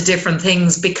hand to different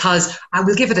things because I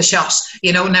will give it a shot.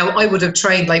 You know, now I would have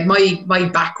trained, like my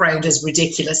background is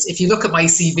ridiculous. If you look at my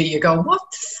CV, you go, what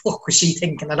the fuck was she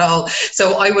thinking at all?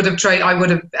 So I would have trained, I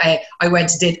went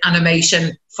and did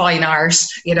animation, fine art,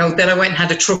 you know, then I went and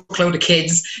had a truckload of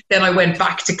kids. Then I went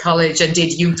back to college and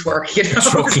did youth work, you know.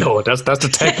 Truckload, that's the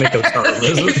technical term,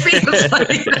 isn't it? It feels like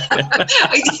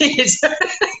I did.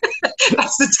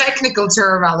 That's the technical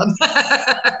term, Alan.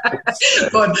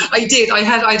 But I did. I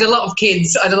had a lot of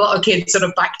kids. I had a lot of kids sort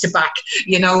of back to back,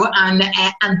 you know, and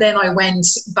then I went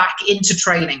back into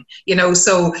training, you know.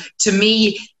 So to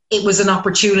me, it was an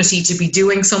opportunity to be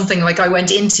doing something. Like I went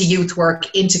into youth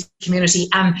work, into community.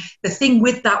 And the thing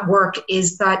with that work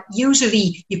is that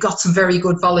usually you've got some very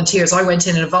good volunteers. I went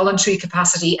in a voluntary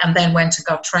capacity and then went and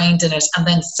got trained in it and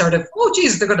then sort of, oh,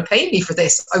 geez, they're going to pay me for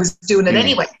this. I was doing it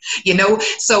anyway, you know.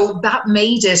 So that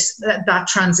made it, that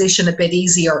transition a bit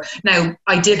easier. Now,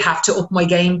 I did have to up my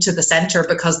game to the centre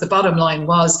because the bottom line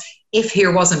was, if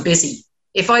here wasn't busy,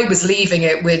 if I was leaving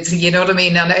it with, you know what I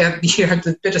mean, and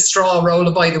a bit of straw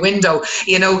rolling by the window,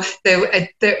 you know,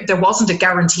 there wasn't a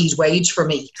guaranteed wage for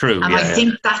me. True. And I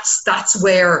think that's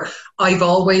where I've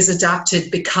always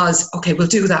adapted because, okay, we'll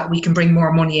do that. We can bring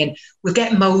more money in. We'll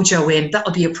get Mojo in.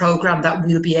 That'll be a program that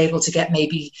we'll be able to get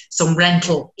maybe some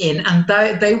rental in. And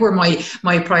they were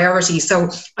my priority. So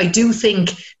I do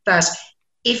think that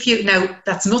now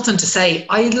that's nothing to say.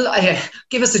 I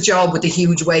give us a job with a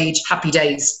huge wage, happy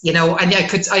days, you know. And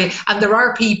and there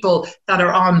are people that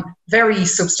are on very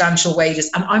substantial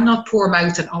wages, and I'm not poor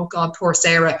mouthing. Oh God, poor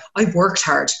Sarah. I've worked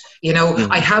hard, you know.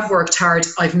 I have worked hard.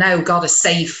 I've now got a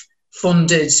safe,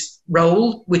 funded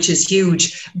role, which is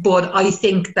huge. But I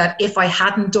think that if I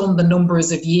hadn't done the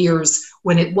numbers of years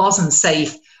when it wasn't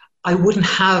safe, I wouldn't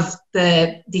have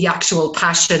the actual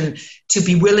passion to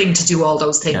be willing to do all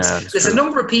those things. Yeah, there's true. A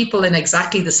number of people in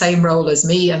exactly the same role as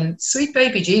me, and sweet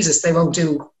baby Jesus, they won't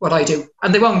do what I do.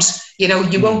 And they won't, you know,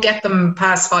 you won't get them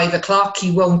past 5 o'clock.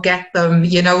 You won't get them,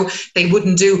 you know, I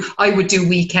would do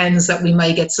weekends that we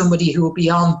may get somebody who will be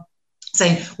on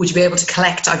saying, would you be able to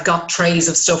collect? I've got trays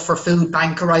of stuff for food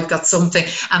bank, or I've got something.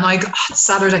 And I go,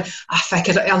 Saturday,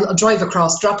 I'll drive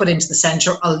across, drop it into the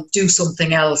centre, I'll do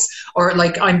something else. Or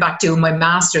like I'm back doing my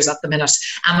master's at the minute.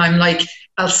 And I'm like,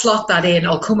 I'll slot that in,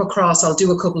 I'll come across, I'll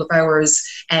do a couple of hours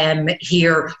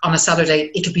here on a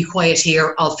Saturday. It'll be quiet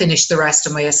here. I'll finish the rest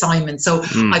of my assignment. So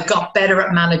I've got better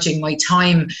at managing my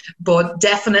time. But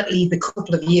definitely the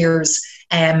couple of years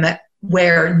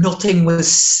where nothing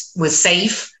was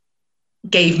safe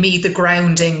gave me the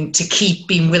grounding to keep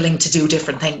being willing to do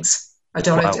different things. I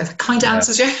don't know if it kind of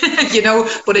answers you, you know,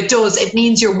 but it does. It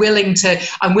means I'm willing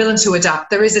to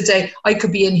adapt. There is a day I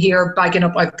could be in here bagging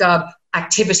up. I've got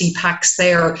activity packs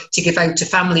there to give out to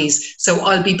families. So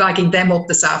I'll be bagging them up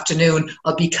this afternoon.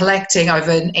 I'll be collecting, I have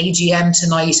an AGM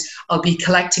tonight. I'll be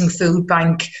collecting food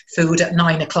bank food at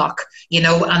 9 o'clock, you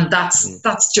know, and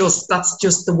that's just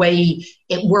the way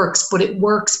it works. But it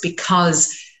works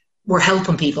because we're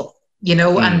helping people. You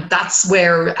know, and that's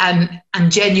where, and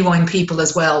genuine people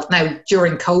as well. Now,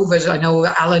 during COVID, I know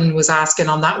Alan was asking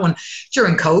on that one,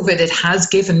 during COVID, it has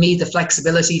given me the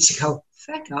flexibility to go,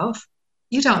 feck off,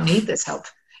 you don't need this help,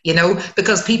 you know,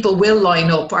 because people will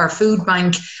line up. Our food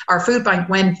bank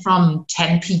went from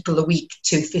 10 people a week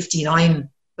to 59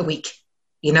 a week.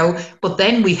 You know, but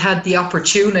then we had the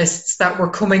opportunists that were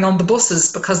coming on the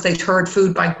buses because they'd heard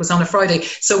food bank was on a Friday.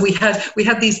 So we had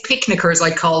these picnickers,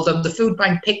 I call them, the food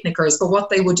bank picnickers. But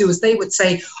what they would do is they would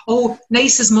say, oh,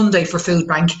 nice is Monday for food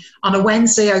bank. On a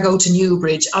Wednesday, I go to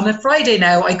Newbridge. On a Friday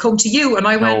now, I come to you. And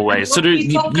I went, no way. So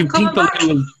you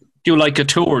people do like a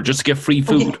tour just to get free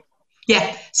food. Okay.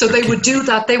 Yeah, so they would do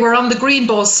that. They were on the green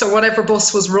bus or whatever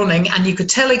bus was running, and you could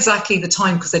tell exactly the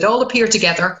time because they'd all appear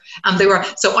together, and they were.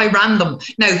 So I ran them.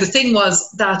 Now the thing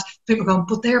was that people were going,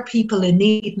 but they're people in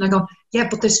need, and I go, yeah,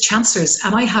 but there's chancers,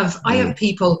 and I have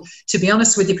people. To be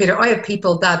honest with you, Peter, I have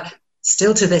people that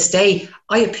still to this day,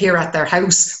 I appear at their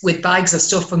house with bags of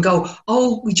stuff and go,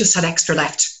 oh, we just had extra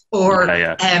left. Or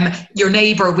your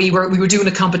neighbour, we were doing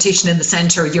a competition in the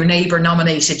centre, your neighbour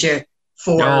nominated you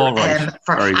for,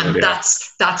 and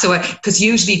that's a way, because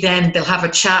usually then they'll have a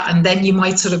chat and then you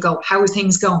might sort of go, how are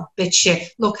things going? Bit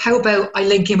shit. Look, how about I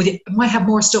link in with you? I might have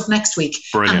more stuff next week.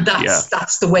 Brilliant. And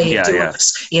that's the way to do it,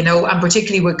 you know, and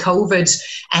particularly with COVID,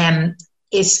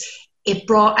 it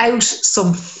brought out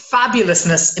some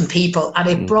fabulousness in people, and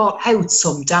it brought out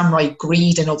some damn right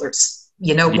greed in others.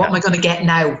 You know, what am I going to get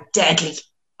now? Deadly.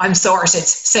 I'm sorted.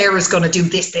 Sarah's going to do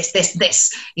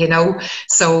this, you know.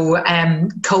 So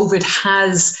COVID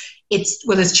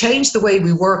it's changed the way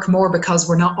we work more because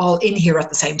we're not all in here at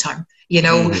the same time, you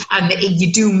know, and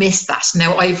you do miss that.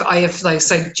 Now I have like,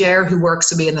 so Ger, who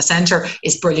works with me in the centre,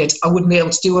 is brilliant. I wouldn't be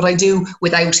able to do what I do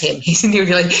without him. He's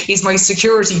nearly like, he's my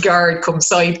security guard come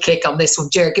sidekick on this one.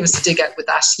 Ger, give us a dig out with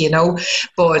that, you know.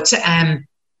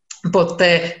 But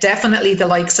definitely the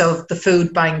likes of the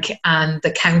food bank and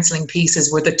the counselling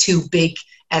pieces were the two big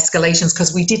escalations,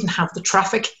 because we didn't have the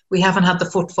traffic. We haven't had the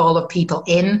footfall of people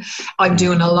in. I'm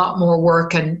doing a lot more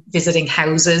work and visiting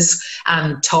houses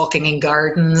and talking in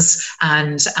gardens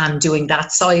and doing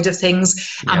that side of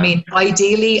things. Yeah. I mean,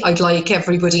 ideally, I'd like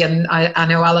everybody, and I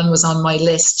know Alan was on my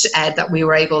list, that we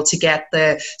were able to get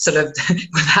the sort of,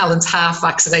 when Alan's half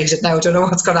vaccinated now, I don't know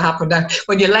what's going to happen now.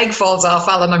 When your leg falls off,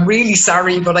 Alan, I'm really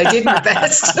sorry, but I did my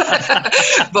best.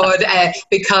 But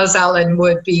because Alan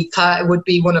would be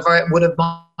one of our, would have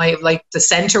like the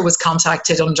centre was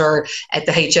contacted under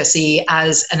the HSE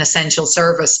as an essential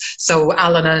service. So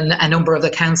Alan and a number of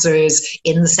the councillors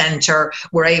in the centre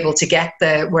were able to get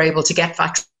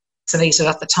vaccinated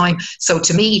at the time. So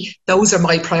to me, those are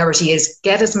my priority, is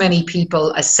get as many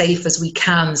people as safe as we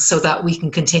can so that we can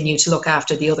continue to look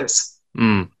after the others.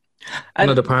 One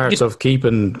of the parts of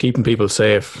keeping people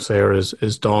safe, Sarah,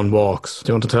 is dawn walks.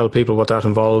 Do you want to tell people what that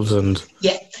involves? And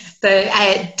yeah.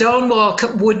 The Dawn Walk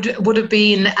would have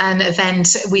been an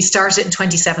event. We started in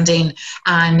 2017,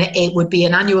 and it would be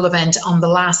an annual event on the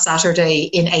last Saturday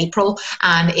in April.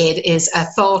 And it is a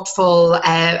thoughtful,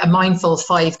 a mindful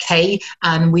 5K.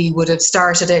 And we would have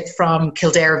started it from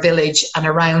Kildare Village and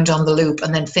around on the loop,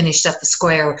 and then finished at the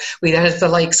square. We had the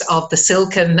likes of the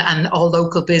Silken and all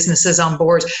local businesses on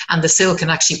board. And the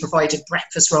Silken actually provided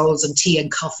breakfast rolls and tea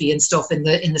and coffee and stuff in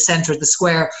the centre of the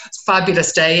square.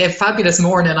 Fabulous day, a fabulous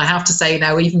morning, I have to say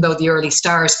now, even though the early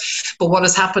start. But what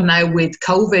has happened now with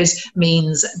COVID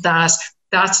means that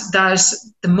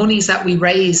the monies that we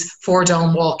raise for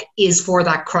Dawn Walk is for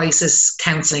that crisis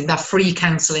counselling, that free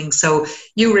counselling. So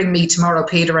you ring me tomorrow,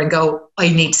 Peter, and go, I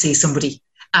need to see somebody.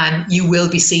 And you will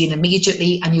be seen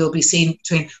immediately, and you'll be seen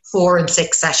between 4 and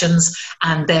 6 sessions,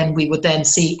 and then we would then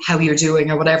see how you're doing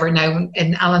or whatever. Now,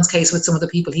 in Alan's case, with some of the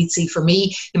people he'd see for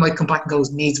me, he might come back and go,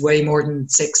 needs way more than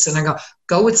 6. And I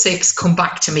go with 6, come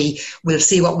back to me, we'll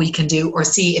see what we can do, or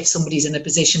see if somebody's in a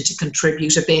position to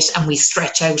contribute a bit, and we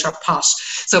stretch out our pot.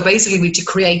 So basically we had to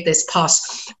create this pot.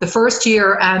 The first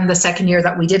year and the second year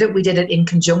that we did it in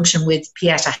conjunction with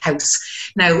Pieta House.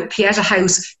 Now, Pieta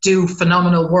House do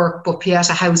phenomenal work, but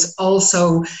Pieta House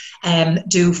also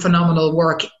do phenomenal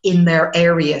work in their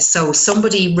area. So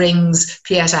somebody rings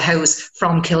Pieta House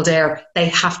from Kildare, they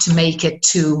have to make it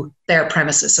to their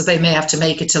premises. So they may have to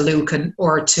make it to Lucan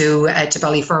or to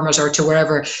Ballyfermot or to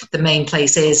wherever the main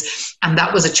place is. And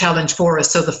that was a challenge for us.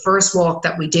 So the first walk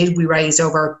that we did, we raised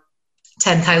over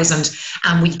 10,000,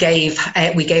 and we gave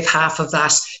half of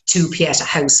that to Pieta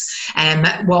House.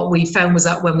 What we found was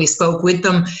that when we spoke with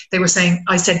them, they were saying,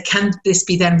 I said, can this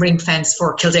be then ring fenced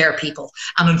for Kildare people?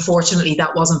 And unfortunately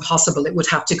that wasn't possible. It would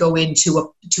have to go into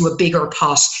a bigger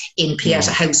pot in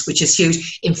Pieta House, which is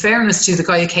huge. In fairness to the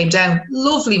guy who came down,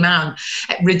 lovely man,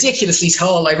 ridiculously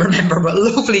tall, I remember, but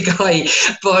lovely guy.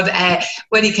 But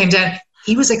when he came down,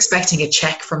 he was expecting a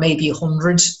check for maybe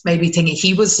 100, maybe thinking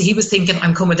he was thinking,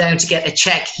 I'm coming down to get a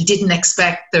check. He didn't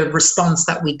expect the response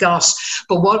that we got.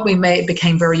 But what we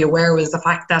became very aware was the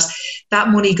fact that that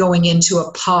money going into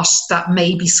a pot that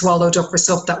may be swallowed up for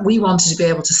stuff that we wanted to be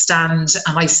able to stand,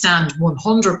 and I stand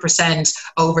 100%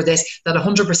 over this, that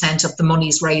 100% of the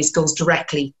monies raised goes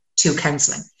directly to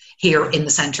counselling here in the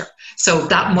centre. So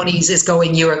that monies is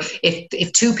going,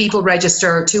 if 2 people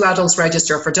register, 2 adults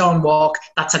register for Dawn Walk,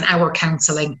 that's an hour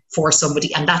counselling for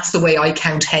somebody. And that's the way I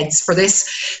count heads for this.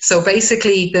 So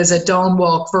basically there's a Dawn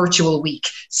Walk virtual week.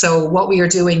 So what we are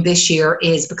doing this year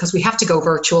is, because we have to go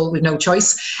virtual, we've no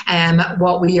choice.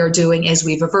 What we are doing is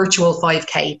we have a virtual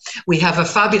 5K. We have a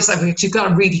fabulous, we've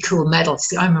got a really cool medal.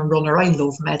 See, I'm a runner. I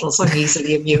love medals. I'm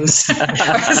easily amused.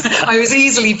 I was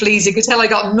easily pleased. You could tell I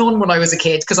got none when I was a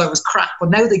kid because I was crap, but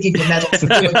now they give you medals for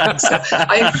doing things. So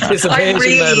I'm Participation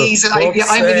really medal. easy. Fuck's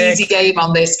I'm an sake. easy game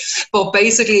on this. But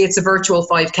basically, it's a virtual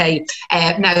 5K.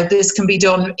 Now, this can be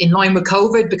done in line with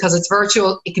COVID because it's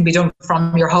virtual. It can be done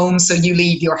from your home. So you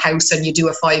leave your house and you do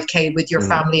a 5K with your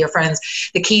family or friends.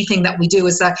 The key thing that we do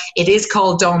is that it is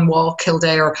called Dawn Walk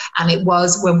Kildare, and it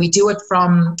was when we do it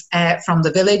from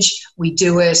the village, we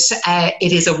do it.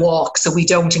 It is a walk, so we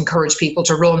don't encourage people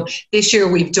to run. This year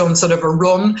we've done sort of a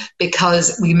run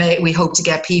because we hope to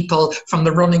get people from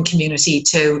the running community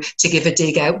to give a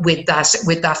dig out with that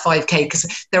 5K,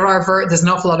 because there's an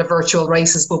awful lot of virtual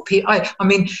races. But I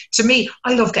mean, to me,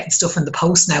 I love getting stuff in the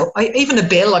post now. Even a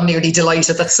bill, I'm nearly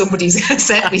delighted that somebody's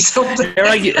sent me something.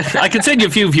 I can send you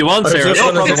a few if you want, I was Sarah. just No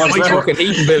wondering problem if my whatsoever. fucking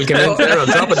heating bill came in there, I'll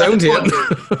drop it down to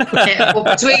you. But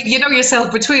between, you know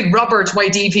yourself, between Robert, my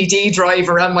DPD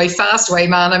driver, and my Fastway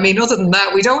man, I mean, other than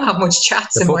that, we don't have much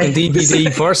chats The in my fucking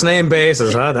DPD first name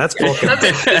basis, huh? That's fucking...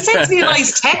 He sends me a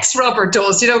nice text, Robert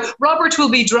does. You know, Robert will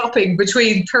be dropping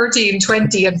between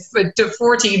 13:20 and to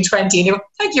 14:20. And you go,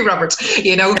 thank you, Robert.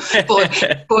 You know,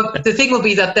 but the thing will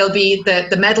be that there'll be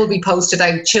the medal will be posted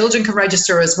out. Children can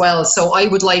register as well. So I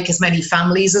would like as many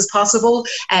families as possible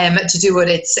to do it.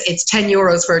 It's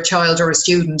 €10 for a child or a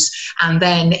student, and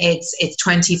then it's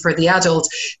 20 for the adult.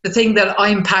 The thing that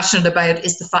I'm passionate about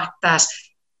is the fact that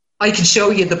I can show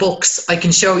you the books, I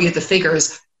can show you the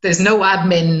figures. There's no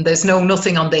admin, there's no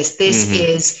nothing on this. This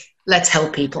is let's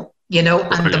help people. You know,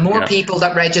 and the more people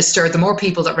that register, the more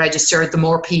people that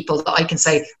I can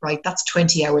say, right, that's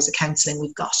 20 hours of counselling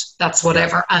we've got. That's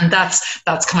whatever. And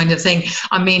that's kind of thing.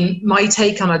 I mean, my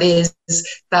take on it is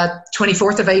that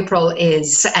 24th of April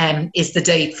is the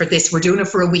date for this. We're doing it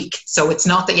for a week. So it's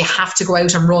not that you have to go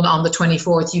out and run on the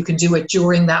 24th. You can do it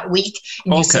during that week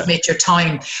and you submit your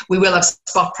time. We will have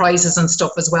spot prizes and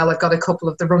stuff as well. I've got a couple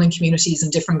of the running communities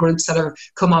and different groups that have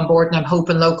come on board, and I'm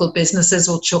hoping local businesses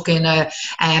will chuck in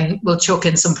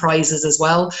some prizes as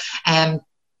well.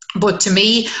 But to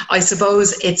me, I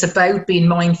suppose it's about being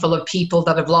mindful of people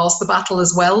that have lost the battle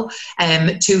as well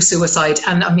to suicide.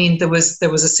 And I mean, there was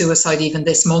a suicide even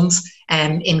this month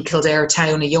in Kildare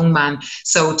town, a young man.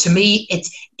 So to me,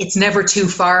 it's never too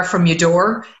far from your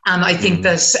door. And I think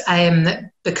that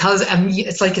because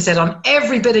it's like I said, on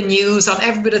every bit of news, on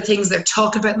every bit of things, they're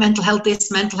talking about mental health this,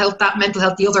 mental health that, mental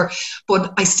health the other.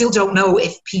 But I still don't know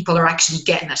if people are actually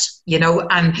getting it, you know.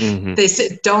 And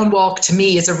this Dawn Walk to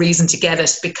me is a reason to get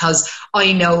it, because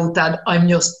I know that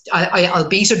I'll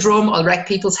beat a drum, I'll wreck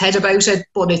people's head about it,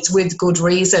 but it's with good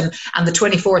reason. And the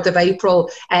 24th of April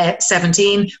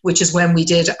 17, which is when we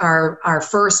did our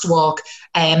first walk,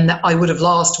 I would have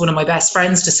lost one of my best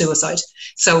friends to suicide.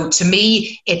 So to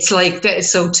me, it's like,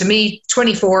 so to me,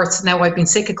 24th, now I've been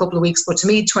sick a couple of weeks, but to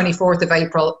me, 24th of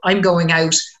April, I'm going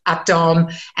out at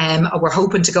dawn. We're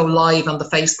hoping to go live on the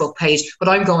Facebook page, but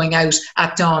I'm going out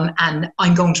at dawn and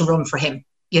I'm going to run for him.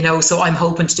 You know, so I'm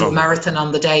hoping to do a marathon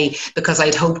on the day because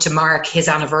I'd hope to mark his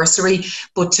anniversary.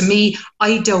 But to me,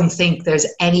 I don't think there's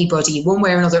anybody, one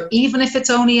way or another, even if it's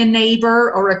only a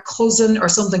neighbour or a cousin or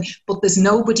something, but there's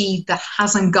nobody that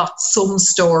hasn't got some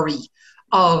story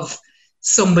of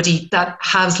somebody that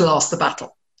has lost the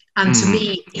battle. And to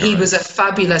me, he was a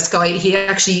fabulous guy.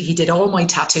 He did all my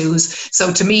tattoos.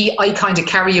 So to me, I kind of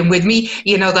carry him with me,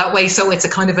 you know, that way. So it's a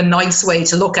kind of a nice way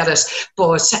to look at it.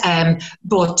 But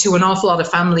to an awful lot of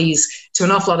families,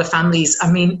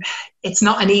 I mean, it's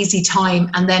not an easy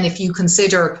time. And then if you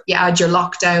consider, you add your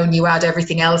lockdown, you add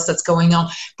everything else that's going on,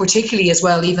 particularly as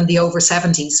well, even the over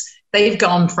 70s. They've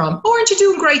gone from, oh, aren't you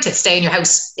doing great, to stay in your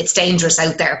house? It's dangerous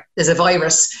out there. There's a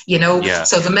virus, you know. Yeah.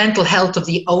 So the mental health of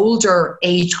the older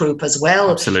age group as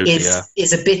well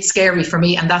is a bit scary for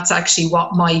me. And that's actually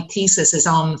what my thesis is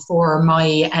on for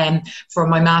my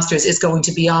master's, is going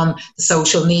to be on the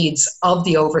social needs of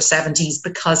the over 70s,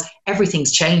 because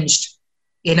everything's changed.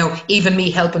 You know, even me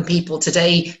helping people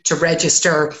today to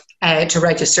register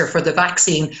for the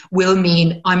vaccine will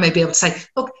mean I may be able to say,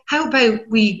 look, how about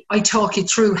I talk you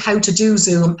through how to do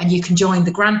Zoom, and you can join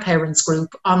the grandparents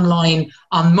group online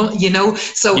you know.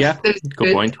 So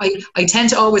good point. I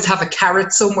tend to always have a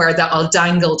carrot somewhere that I'll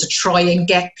dangle to try and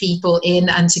get people in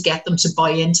and to get them to buy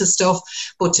into stuff.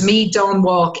 But to me, Dawn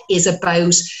Walk is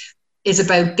about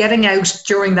getting out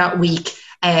during that week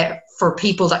for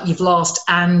people that you've lost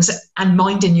and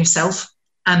minding yourself.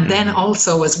 And then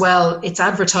also as well, it's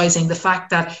advertising the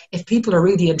fact that if people are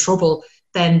really in trouble,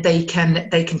 then they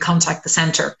can contact the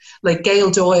centre. Like Gail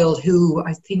Doyle, who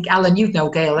I think, Alan, you'd know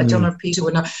Gail. I don't know if Peter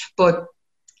would know, but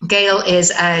Gail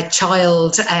is a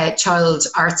child art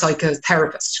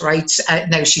psychotherapist, right?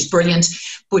 Now she's brilliant,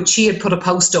 but she had put a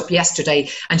post up yesterday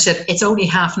and said, it's only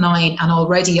 9:30 and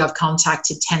already I've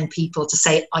contacted 10 people to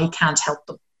say I can't help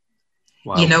them.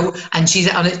 Wow. You know, and she's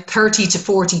on 30 to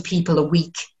 40 people a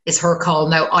week is her call.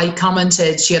 Now, I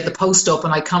commented, she had the post up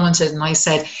and I commented and I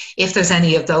said, if there's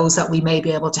any of those that we may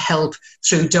be able to help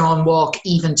through Dawn Walk,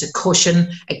 even to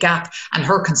cushion a gap. And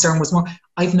her concern was more,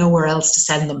 I've nowhere else to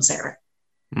send them, Sarah.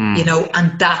 You know,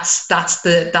 and that's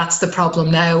the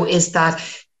problem now, is that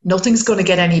nothing's going to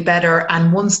get any better.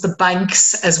 And once the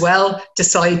banks as well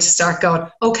decide to start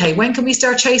going, okay, when can we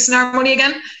start chasing our money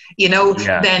again? You know,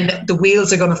 then the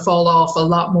wheels are going to fall off a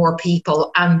lot more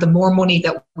people. And the more money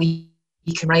that we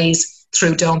can raise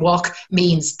through Dawn Walk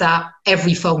means that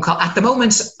every phone call, at the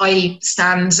moment, I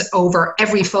stand over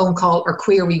every phone call or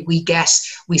query we get,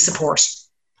 we support.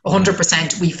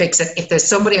 100% we fix it. If there's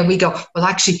somebody and we go, well,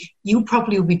 actually, you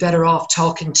probably would be better off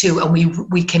talking to, and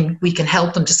we can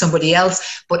help them to somebody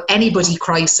else. But anybody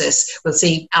crisis, we'll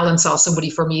see. Alan saw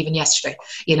somebody for me even yesterday,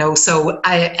 you know, so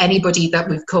anybody that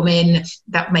we've come in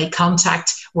that may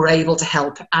contact, we're able to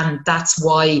help. And that's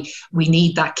why we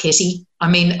need that kitty. I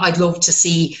mean, I'd love to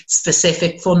see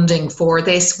specific funding for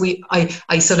this.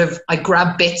 I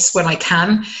grab bits when I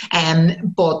can,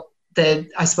 but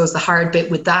I suppose the hard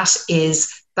bit with that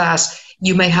is that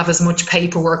you may have as much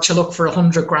paperwork to look for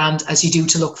 100 grand as you do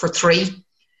to look for 3.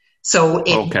 So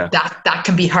that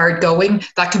can be hard going.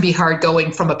 That can be hard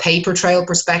going from a paper trail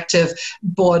perspective.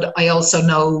 But I also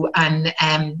know, and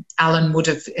Alan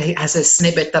has a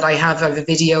snippet that I have of a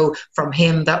video from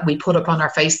him that we put up on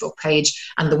our Facebook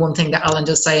page. And the one thing that Alan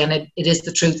does say, and it is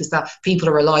the truth, is that people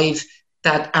are alive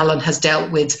that Alan has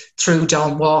dealt with through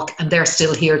Dawn Walk, and they're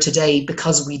still here today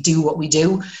because we do what we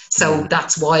do. So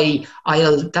that's why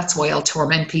I'll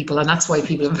torment people, and that's why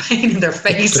people are pain in their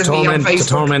face and me on Facebook. To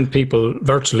torment people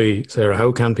virtually, Sarah,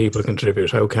 how can people contribute?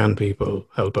 How can people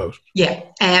help out? Yeah,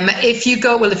 if you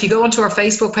go onto our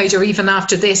Facebook page, or even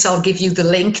after this, I'll give you the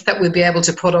link that we'll be able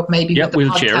to put up maybe with the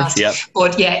podcast. Share,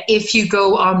 But yeah, if you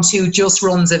go on to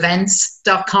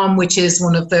justrunnsevents.com, which is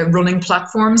one of the running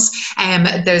platforms,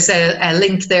 there's a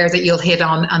link there that you'll hit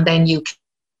on, and then you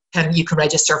can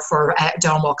register for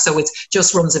Dawn Walk. So it's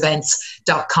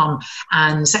justrunnsevents.com,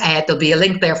 and there'll be a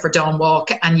link there for Dawn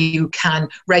Walk, and you can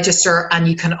register, and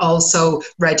you can also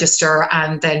register,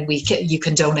 and then you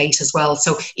can donate as well.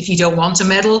 So if you don't want a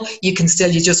medal, you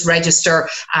just register,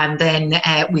 and then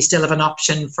we still have an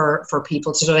option for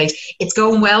people to donate. It's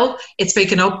going well, it's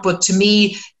picking up, but to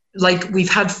me, like, we've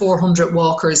had 400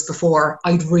 walkers before.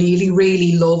 I'd really,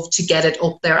 really love to get it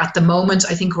up there. At the moment,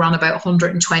 I think we're on about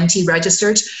 120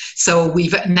 registered. So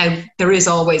now there is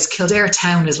always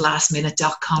KildareTown is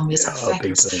lastminute.com is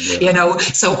effective, you know.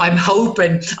 So I'm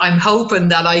hoping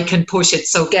that I can push it.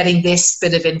 So getting this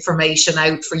bit of information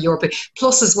out for Europe,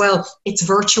 plus as well, it's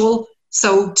virtual.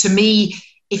 So to me,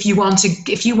 if you want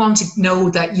to know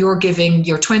that you're giving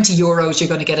your €20, you're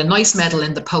going to get a nice medal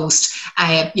in the post.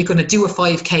 You're going to do a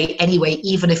 5K anyway,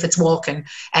 even if it's walking.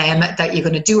 That you're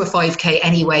going to do a 5K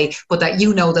anyway, but that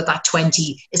you know that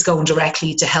 20 is going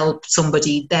directly to help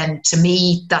somebody. Then to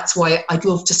me, that's why I'd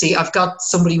love to see. I've got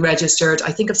somebody registered.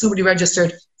 I think I've somebody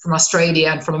registered from Australia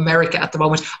and from America at the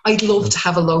moment. I'd love to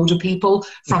have a load of people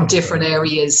from different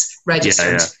areas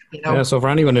registered. You know? So for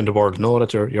anyone in the world, know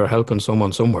that you're helping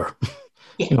someone somewhere.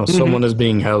 You know, someone is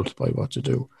being helped by what you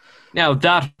do. Now,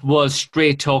 that was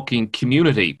Straight Talking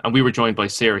Community, and we were joined by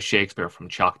Sarah Shakespeare from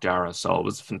Chalkdara, so it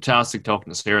was fantastic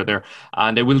talking to Sarah there,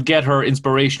 and we'll get her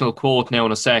inspirational quote now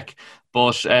in a sec.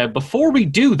 But before we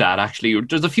do that, actually,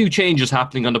 there's a few changes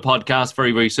happening on the podcast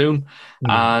very, very soon.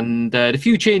 And the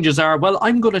few changes are, well,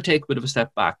 I'm going to take a bit of a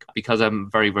step back because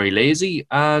I'm very, very lazy,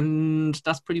 and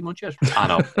that's pretty much it. I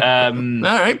know.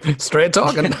 All right, straight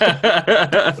talking.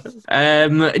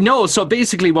 No, so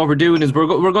basically what we're doing is we're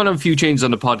going to have a few changes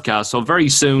on the podcast. So very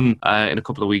soon, in a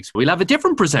couple of weeks, we'll have a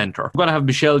different presenter. We're going to have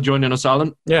Michelle joining us,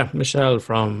 Alan. Yeah, Michelle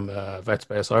from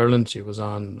VetSpace Ireland. She was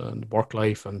on Work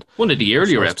Life and one of the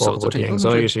earlier episodes, I think.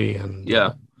 Anxiety and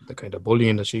the kind of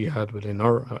bullying that she had within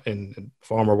her in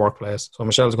former workplace. So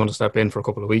Michelle's going to step in for a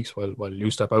couple of weeks while you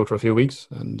step out for a few weeks,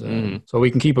 and so we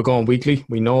can keep it going weekly.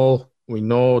 We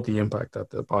know the impact that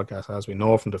the podcast has. We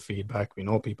know from the feedback. We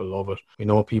know people love it. We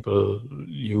know people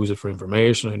use it for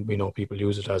information, and we know people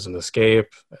use it as an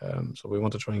escape. So we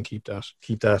want to try and keep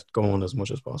that going as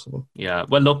much as possible. Yeah.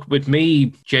 Well, look, with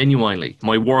me, genuinely,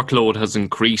 my workload has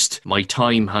increased. My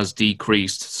time has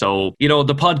decreased. So, you know,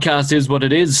 the podcast is what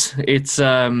it is. It's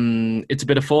a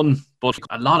bit of fun. but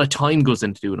a lot of time goes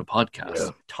into doing a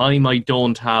podcast. Time I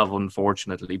don't have,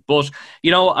 unfortunately. But,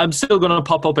 I'm still going to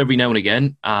pop up every now and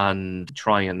again and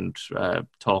try and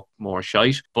talk more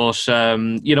shite. But,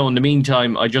 in the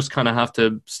meantime, I just kind of have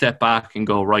to step back and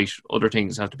go, right, other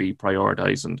things have to be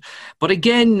prioritized. But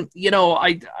again,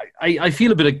 I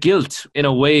feel a bit of guilt in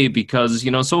a way because,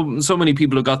 so many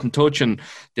people have got in touch and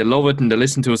they love it and they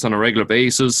listen to us on a regular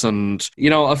basis. And,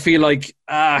 I feel like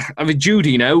I have a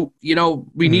duty now.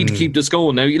 We need to keep this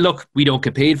going. Now, look, we don't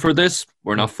get paid for this.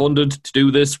 We're not funded to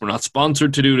do this. We're not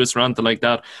sponsored to do this or anything like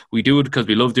that. We do it because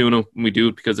we love doing it. And we do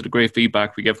it because of the great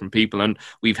feedback we get from people. And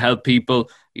we've helped people.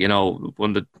 One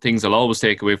of the things I'll always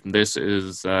take away from this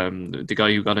is the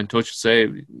guy who got in touch to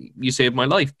say, you saved my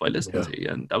life by listening to you.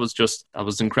 And that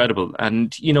was incredible.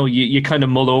 And, you kind of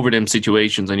mull over them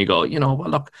situations and you go, well,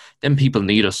 look, them people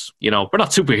need us. We're not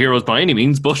superheroes by any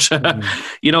means, but,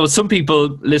 some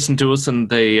people listen to us and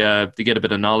they get a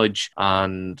bit of knowledge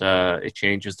and it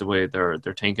changes the way they're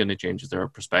thinking. It changes their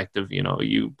perspective.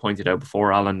 You pointed out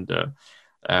before, Alan, the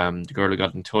girl who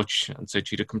got in touch and said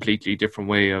she had a completely different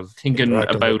way of thinking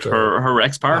about her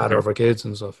ex-partner. Of her kids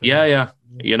and stuff. Yeah.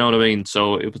 You know what I mean?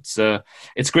 So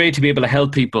it's great to be able to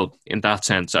help people in that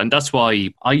sense. And that's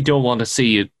why I don't want to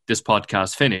see this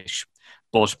podcast finish.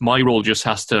 But my role just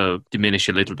has to diminish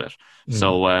a little bit.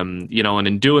 So, and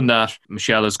in doing that,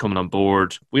 Michelle is coming on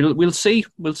board. We'll see.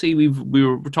 We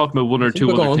were talking about one or two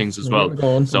other things as well.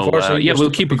 So,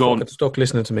 we'll keep it going. Stuck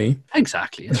listening to me.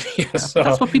 Exactly. So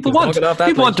that's what people want.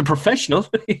 People want a professional.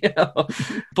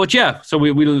 But so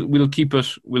we'll keep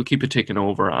it ticking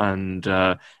over. And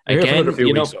again,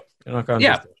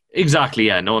 exactly.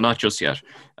 Yeah, no, not just yet.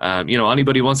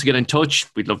 Anybody wants to get in touch,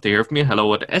 we'd love to hear from you.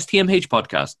 Hello at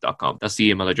stmhpodcast.com. That's the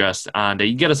email address. And you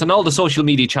can get us on all the social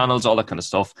media channels, all that kind of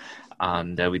stuff.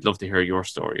 And we'd love to hear your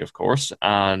story, of course.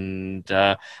 And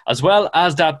as well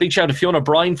as that, big shout out to Fiona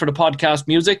Bryan for the podcast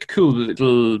music. Cool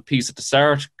little piece at the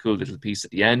start, cool little piece at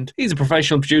the end. He's a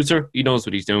professional producer. He knows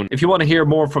what he's doing. If you want to hear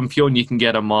more from Fiona, you can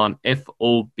get him on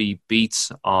FOB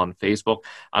Beats on Facebook.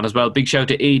 And as well, big shout out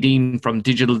to Aideen from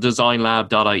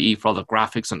digitaldesignlab.ie for all the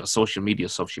graphics and the social media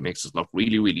stuff. She makes us look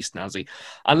really, really snazzy.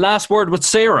 And last word with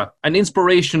Sarah, an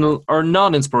inspirational or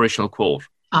non-inspirational quote.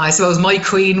 I suppose my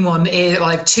queen one is,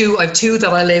 I have two that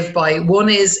I live by. One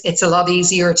is, it's a lot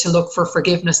easier to look for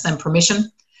forgiveness than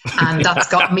permission. And that's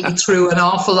got me through an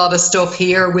awful lot of stuff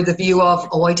here with the view of,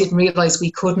 I didn't realize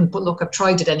we couldn't, but look, I've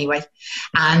tried it anyway.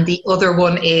 And the other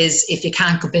one is, if you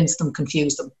can't convince them,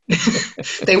 confuse them.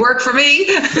 They work for me.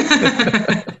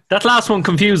 That last one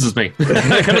confuses me.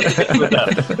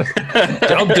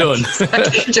 Job done.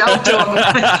 Job done.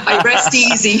 I rest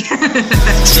easy.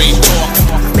 Street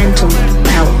talk. Mental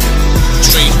health.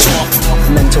 Street talk.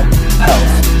 Mental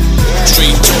health.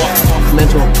 Street talk.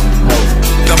 Mental